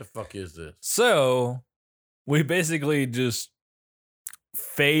minute, what the fuck is this? So we basically just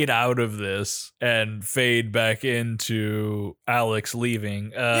fade out of this and fade back into Alex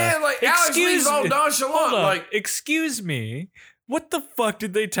leaving. Yeah, like Alex leaves all hold nonchalant. on. Like, Excuse me. What the fuck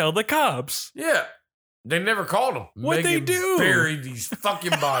did they tell the cops? yeah, they never called him. What'd they do? Buried these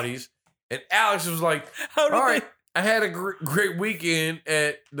fucking bodies, and Alex was like, How did "All right, I had a great weekend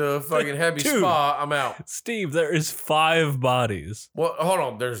at the fucking Happy Dude. Spa. I'm out." Steve, there is 5 bodies. Well, hold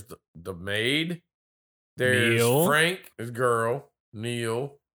on. There's the maid. There's Neil. Frank, his girl,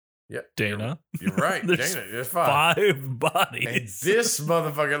 Neil. Yeah, Dana. You're right, There's Dana. There's 5. 5 And bodies. this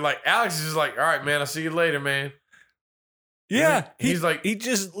motherfucker, like Alex, is just like, "All right, man. I'll see you later, man." Yeah, he's like, he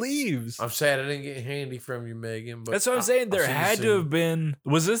just leaves. "I'm sad I didn't get handy from you, Megan." But That's what I'm saying. There had to have been.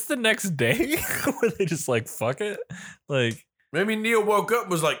 Was this the next day where they just like fuck it? Like, maybe Neil woke up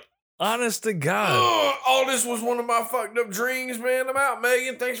and was like, honest to God, "Oh, all this was one of my fucked up dreams, man. I'm out,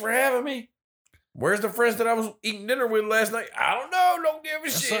 Megan. Thanks for having me. Where's the friends that I was eating dinner with last night? I don't know. Don't give a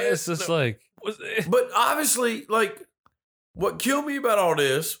shit." it's just No. like But obviously, like, what killed me about all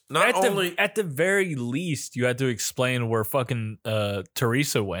this, not only at the very least, you had to explain where fucking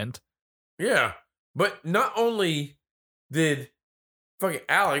Teresa went. yeah, but not only did fucking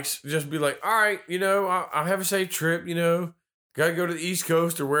Alex just be like, "All right, you know, I'll have a safe trip, you know, gotta go to the East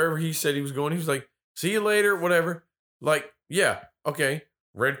Coast or wherever he said he was going." He was like, "See you later, whatever." Like, yeah, okay.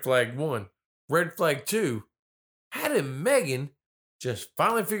 Red flag 1. Red flag 2. How did Megan just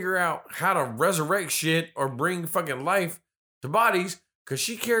finally figure out how to resurrect shit or bring fucking life to bodies? Because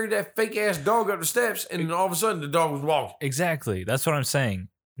she carried that fake ass dog up the steps and then all of a sudden the dog was walking. Exactly. That's what I'm saying.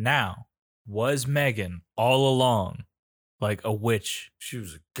 Now, was Megan all along like a witch? She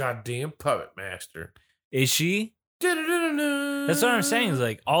was a goddamn puppet master. Is she? That's That's what I'm saying. Is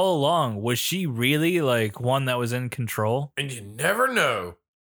like all along, was she really like one that was in control? And you never know.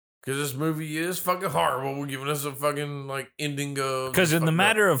 Because this movie is fucking horrible. We're giving us a fucking like ending of. Because in the fucked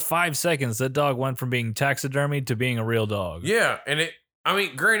matter up. of 5 seconds, that dog went from being taxidermied to being a real dog. Yeah. And I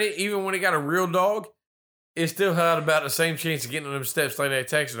mean, granted, even when it got a real dog, it still had about the same chance of getting on them steps like that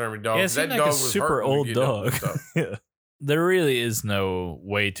taxidermy dog. Yeah, it 'Cause that seemed like dog a was super hurting to old get up and dog. stuff. Yeah. There really is no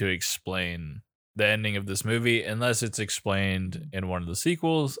way to explain the ending of this movie unless it's explained in one of the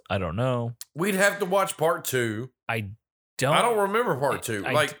sequels. I don't know. We'd have to watch part 2. I I don't remember part 2.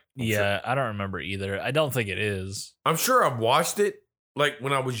 I don't remember either. I don't think it is. I'm sure I've watched it like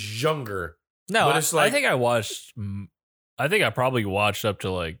when I was younger. No, But it's I like- think I watched. I think I probably watched up to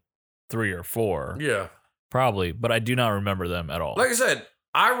like 3 or 4, Yeah. probably, but I do not remember them at all. Like I said,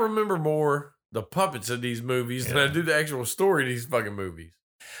 I remember more the puppets of these movies than I do the actual story of these fucking movies.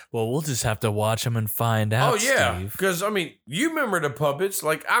 Well, we'll just have to watch them and find out. Oh, yeah. Steve. Because, I mean, you remember the puppets.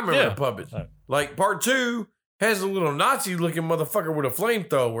 Like, I remember Yeah. the puppets. Right. Like, part 2 has a little Nazi-looking motherfucker with a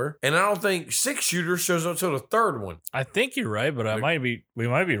flamethrower. And I don't think 6-shooter shows up till the 3rd one. I think you're right, but we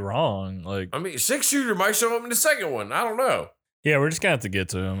might be wrong. Like, I mean, 6-shooter might show up in the 2nd one. I don't know. yeah, we're just gonna have to get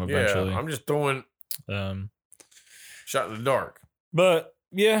to him eventually. Yeah, I'm just throwing Um, shot in the dark. but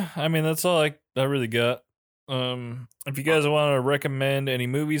yeah, I mean that's all I really got. If you guys want to recommend any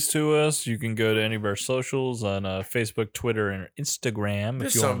movies to us, you can go to any of our socials on Facebook, Twitter, and Instagram. This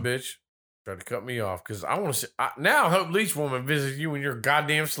if you son want. bitch tried to cut me off because I want to see. Now I hope Leech Woman visits you in your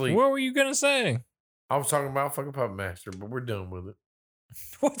goddamn sleep. What were you gonna say? I was talking about fucking Puppet Master, but we're done with it.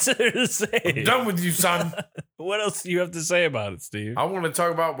 What's there to say? I'm done with you, son. What else do you have to say about it, Steve? I want to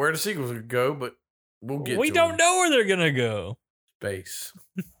talk about where the sequels could go, but we'll get We to don't them. know where they're gonna go. Space.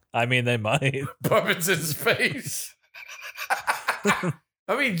 I mean, they might. Puppets in space. I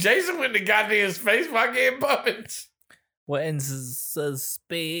mean, Jason went to goddamn space. Why can't puppets? What in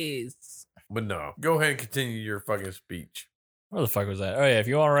space? But no, go ahead and continue your fucking speech. Where the fuck was that? Oh yeah, if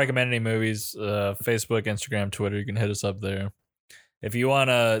you want to recommend any movies, Facebook, Instagram, Twitter, you can hit us up there. If you want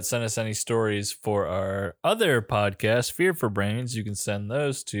to send us any stories for our other podcast, Fear for Brains, you can send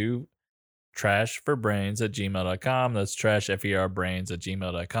those to trashforbrains@gmail.com. That's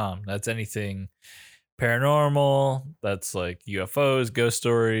trashferbrains@gmail.com. That's anything paranormal. That's like UFOs, ghost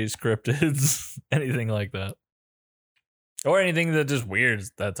stories, cryptids, anything like that. Or anything that just weird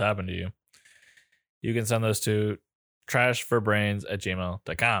that's happened to you. You can send those to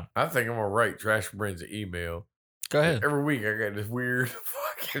trashforbrains@gmail.com. I think I'm gonna write Trash for Brains an email. Go ahead. Every week I got this weird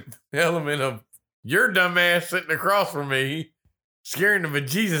fucking element of your dumb ass sitting across from me, scaring the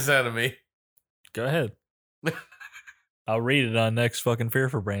bejesus out of me. Go ahead. I'll read it on next fucking Fear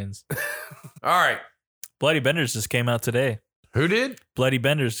for Brains. All right. Bloody Benders just came out today. Who did? Bloody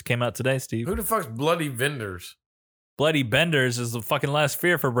Benders came out today, Steve. Who the fuck's Bloody Vendors? Bloody Benders is the fucking last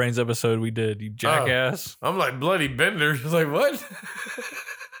Fear for Brains episode we did, you jackass. I'm like, Bloody Benders? I was like, what?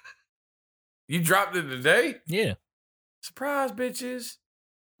 You dropped it today? Yeah. Surprise, bitches.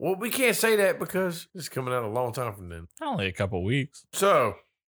 Well, we can't say that because it's coming out a long time from then. Only a couple weeks. So,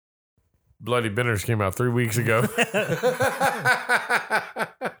 Bloody Benders came out 3 weeks ago.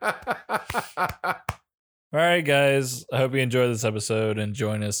 All right, guys. I hope you enjoy this episode and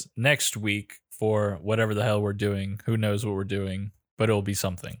join us next week for whatever the hell we're doing. Who knows what we're doing, but it'll be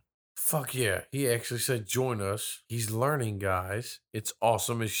something. Fuck yeah. He actually said, join us. He's learning, guys. It's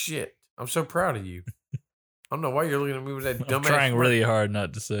awesome as shit. I'm so proud of you. I don't know why you're looking at me with that dumb I'm trying really hard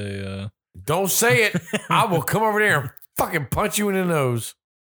not to say. Don't say it. I will come over there and fucking punch you in the nose.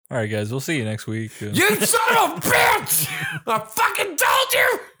 All right, guys. We'll see you next week. You son of a bitch! I fucking told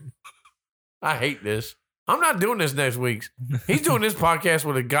you! I hate this. I'm not doing this next week. He's doing this podcast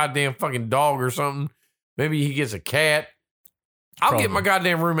with a goddamn fucking dog or something. Maybe he gets a cat. I'll get my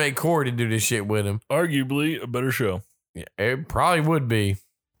goddamn roommate Corey to do this shit with him. Arguably a better show. Yeah, it probably would be.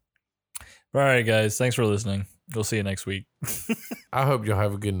 All right, guys. Thanks for listening. We'll see you next week. I hope y'all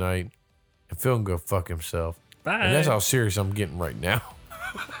have a good night. And Phil can go fuck himself. Bye. And that's how serious I'm getting right now.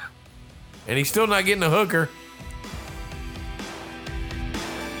 And he's still not getting a hooker.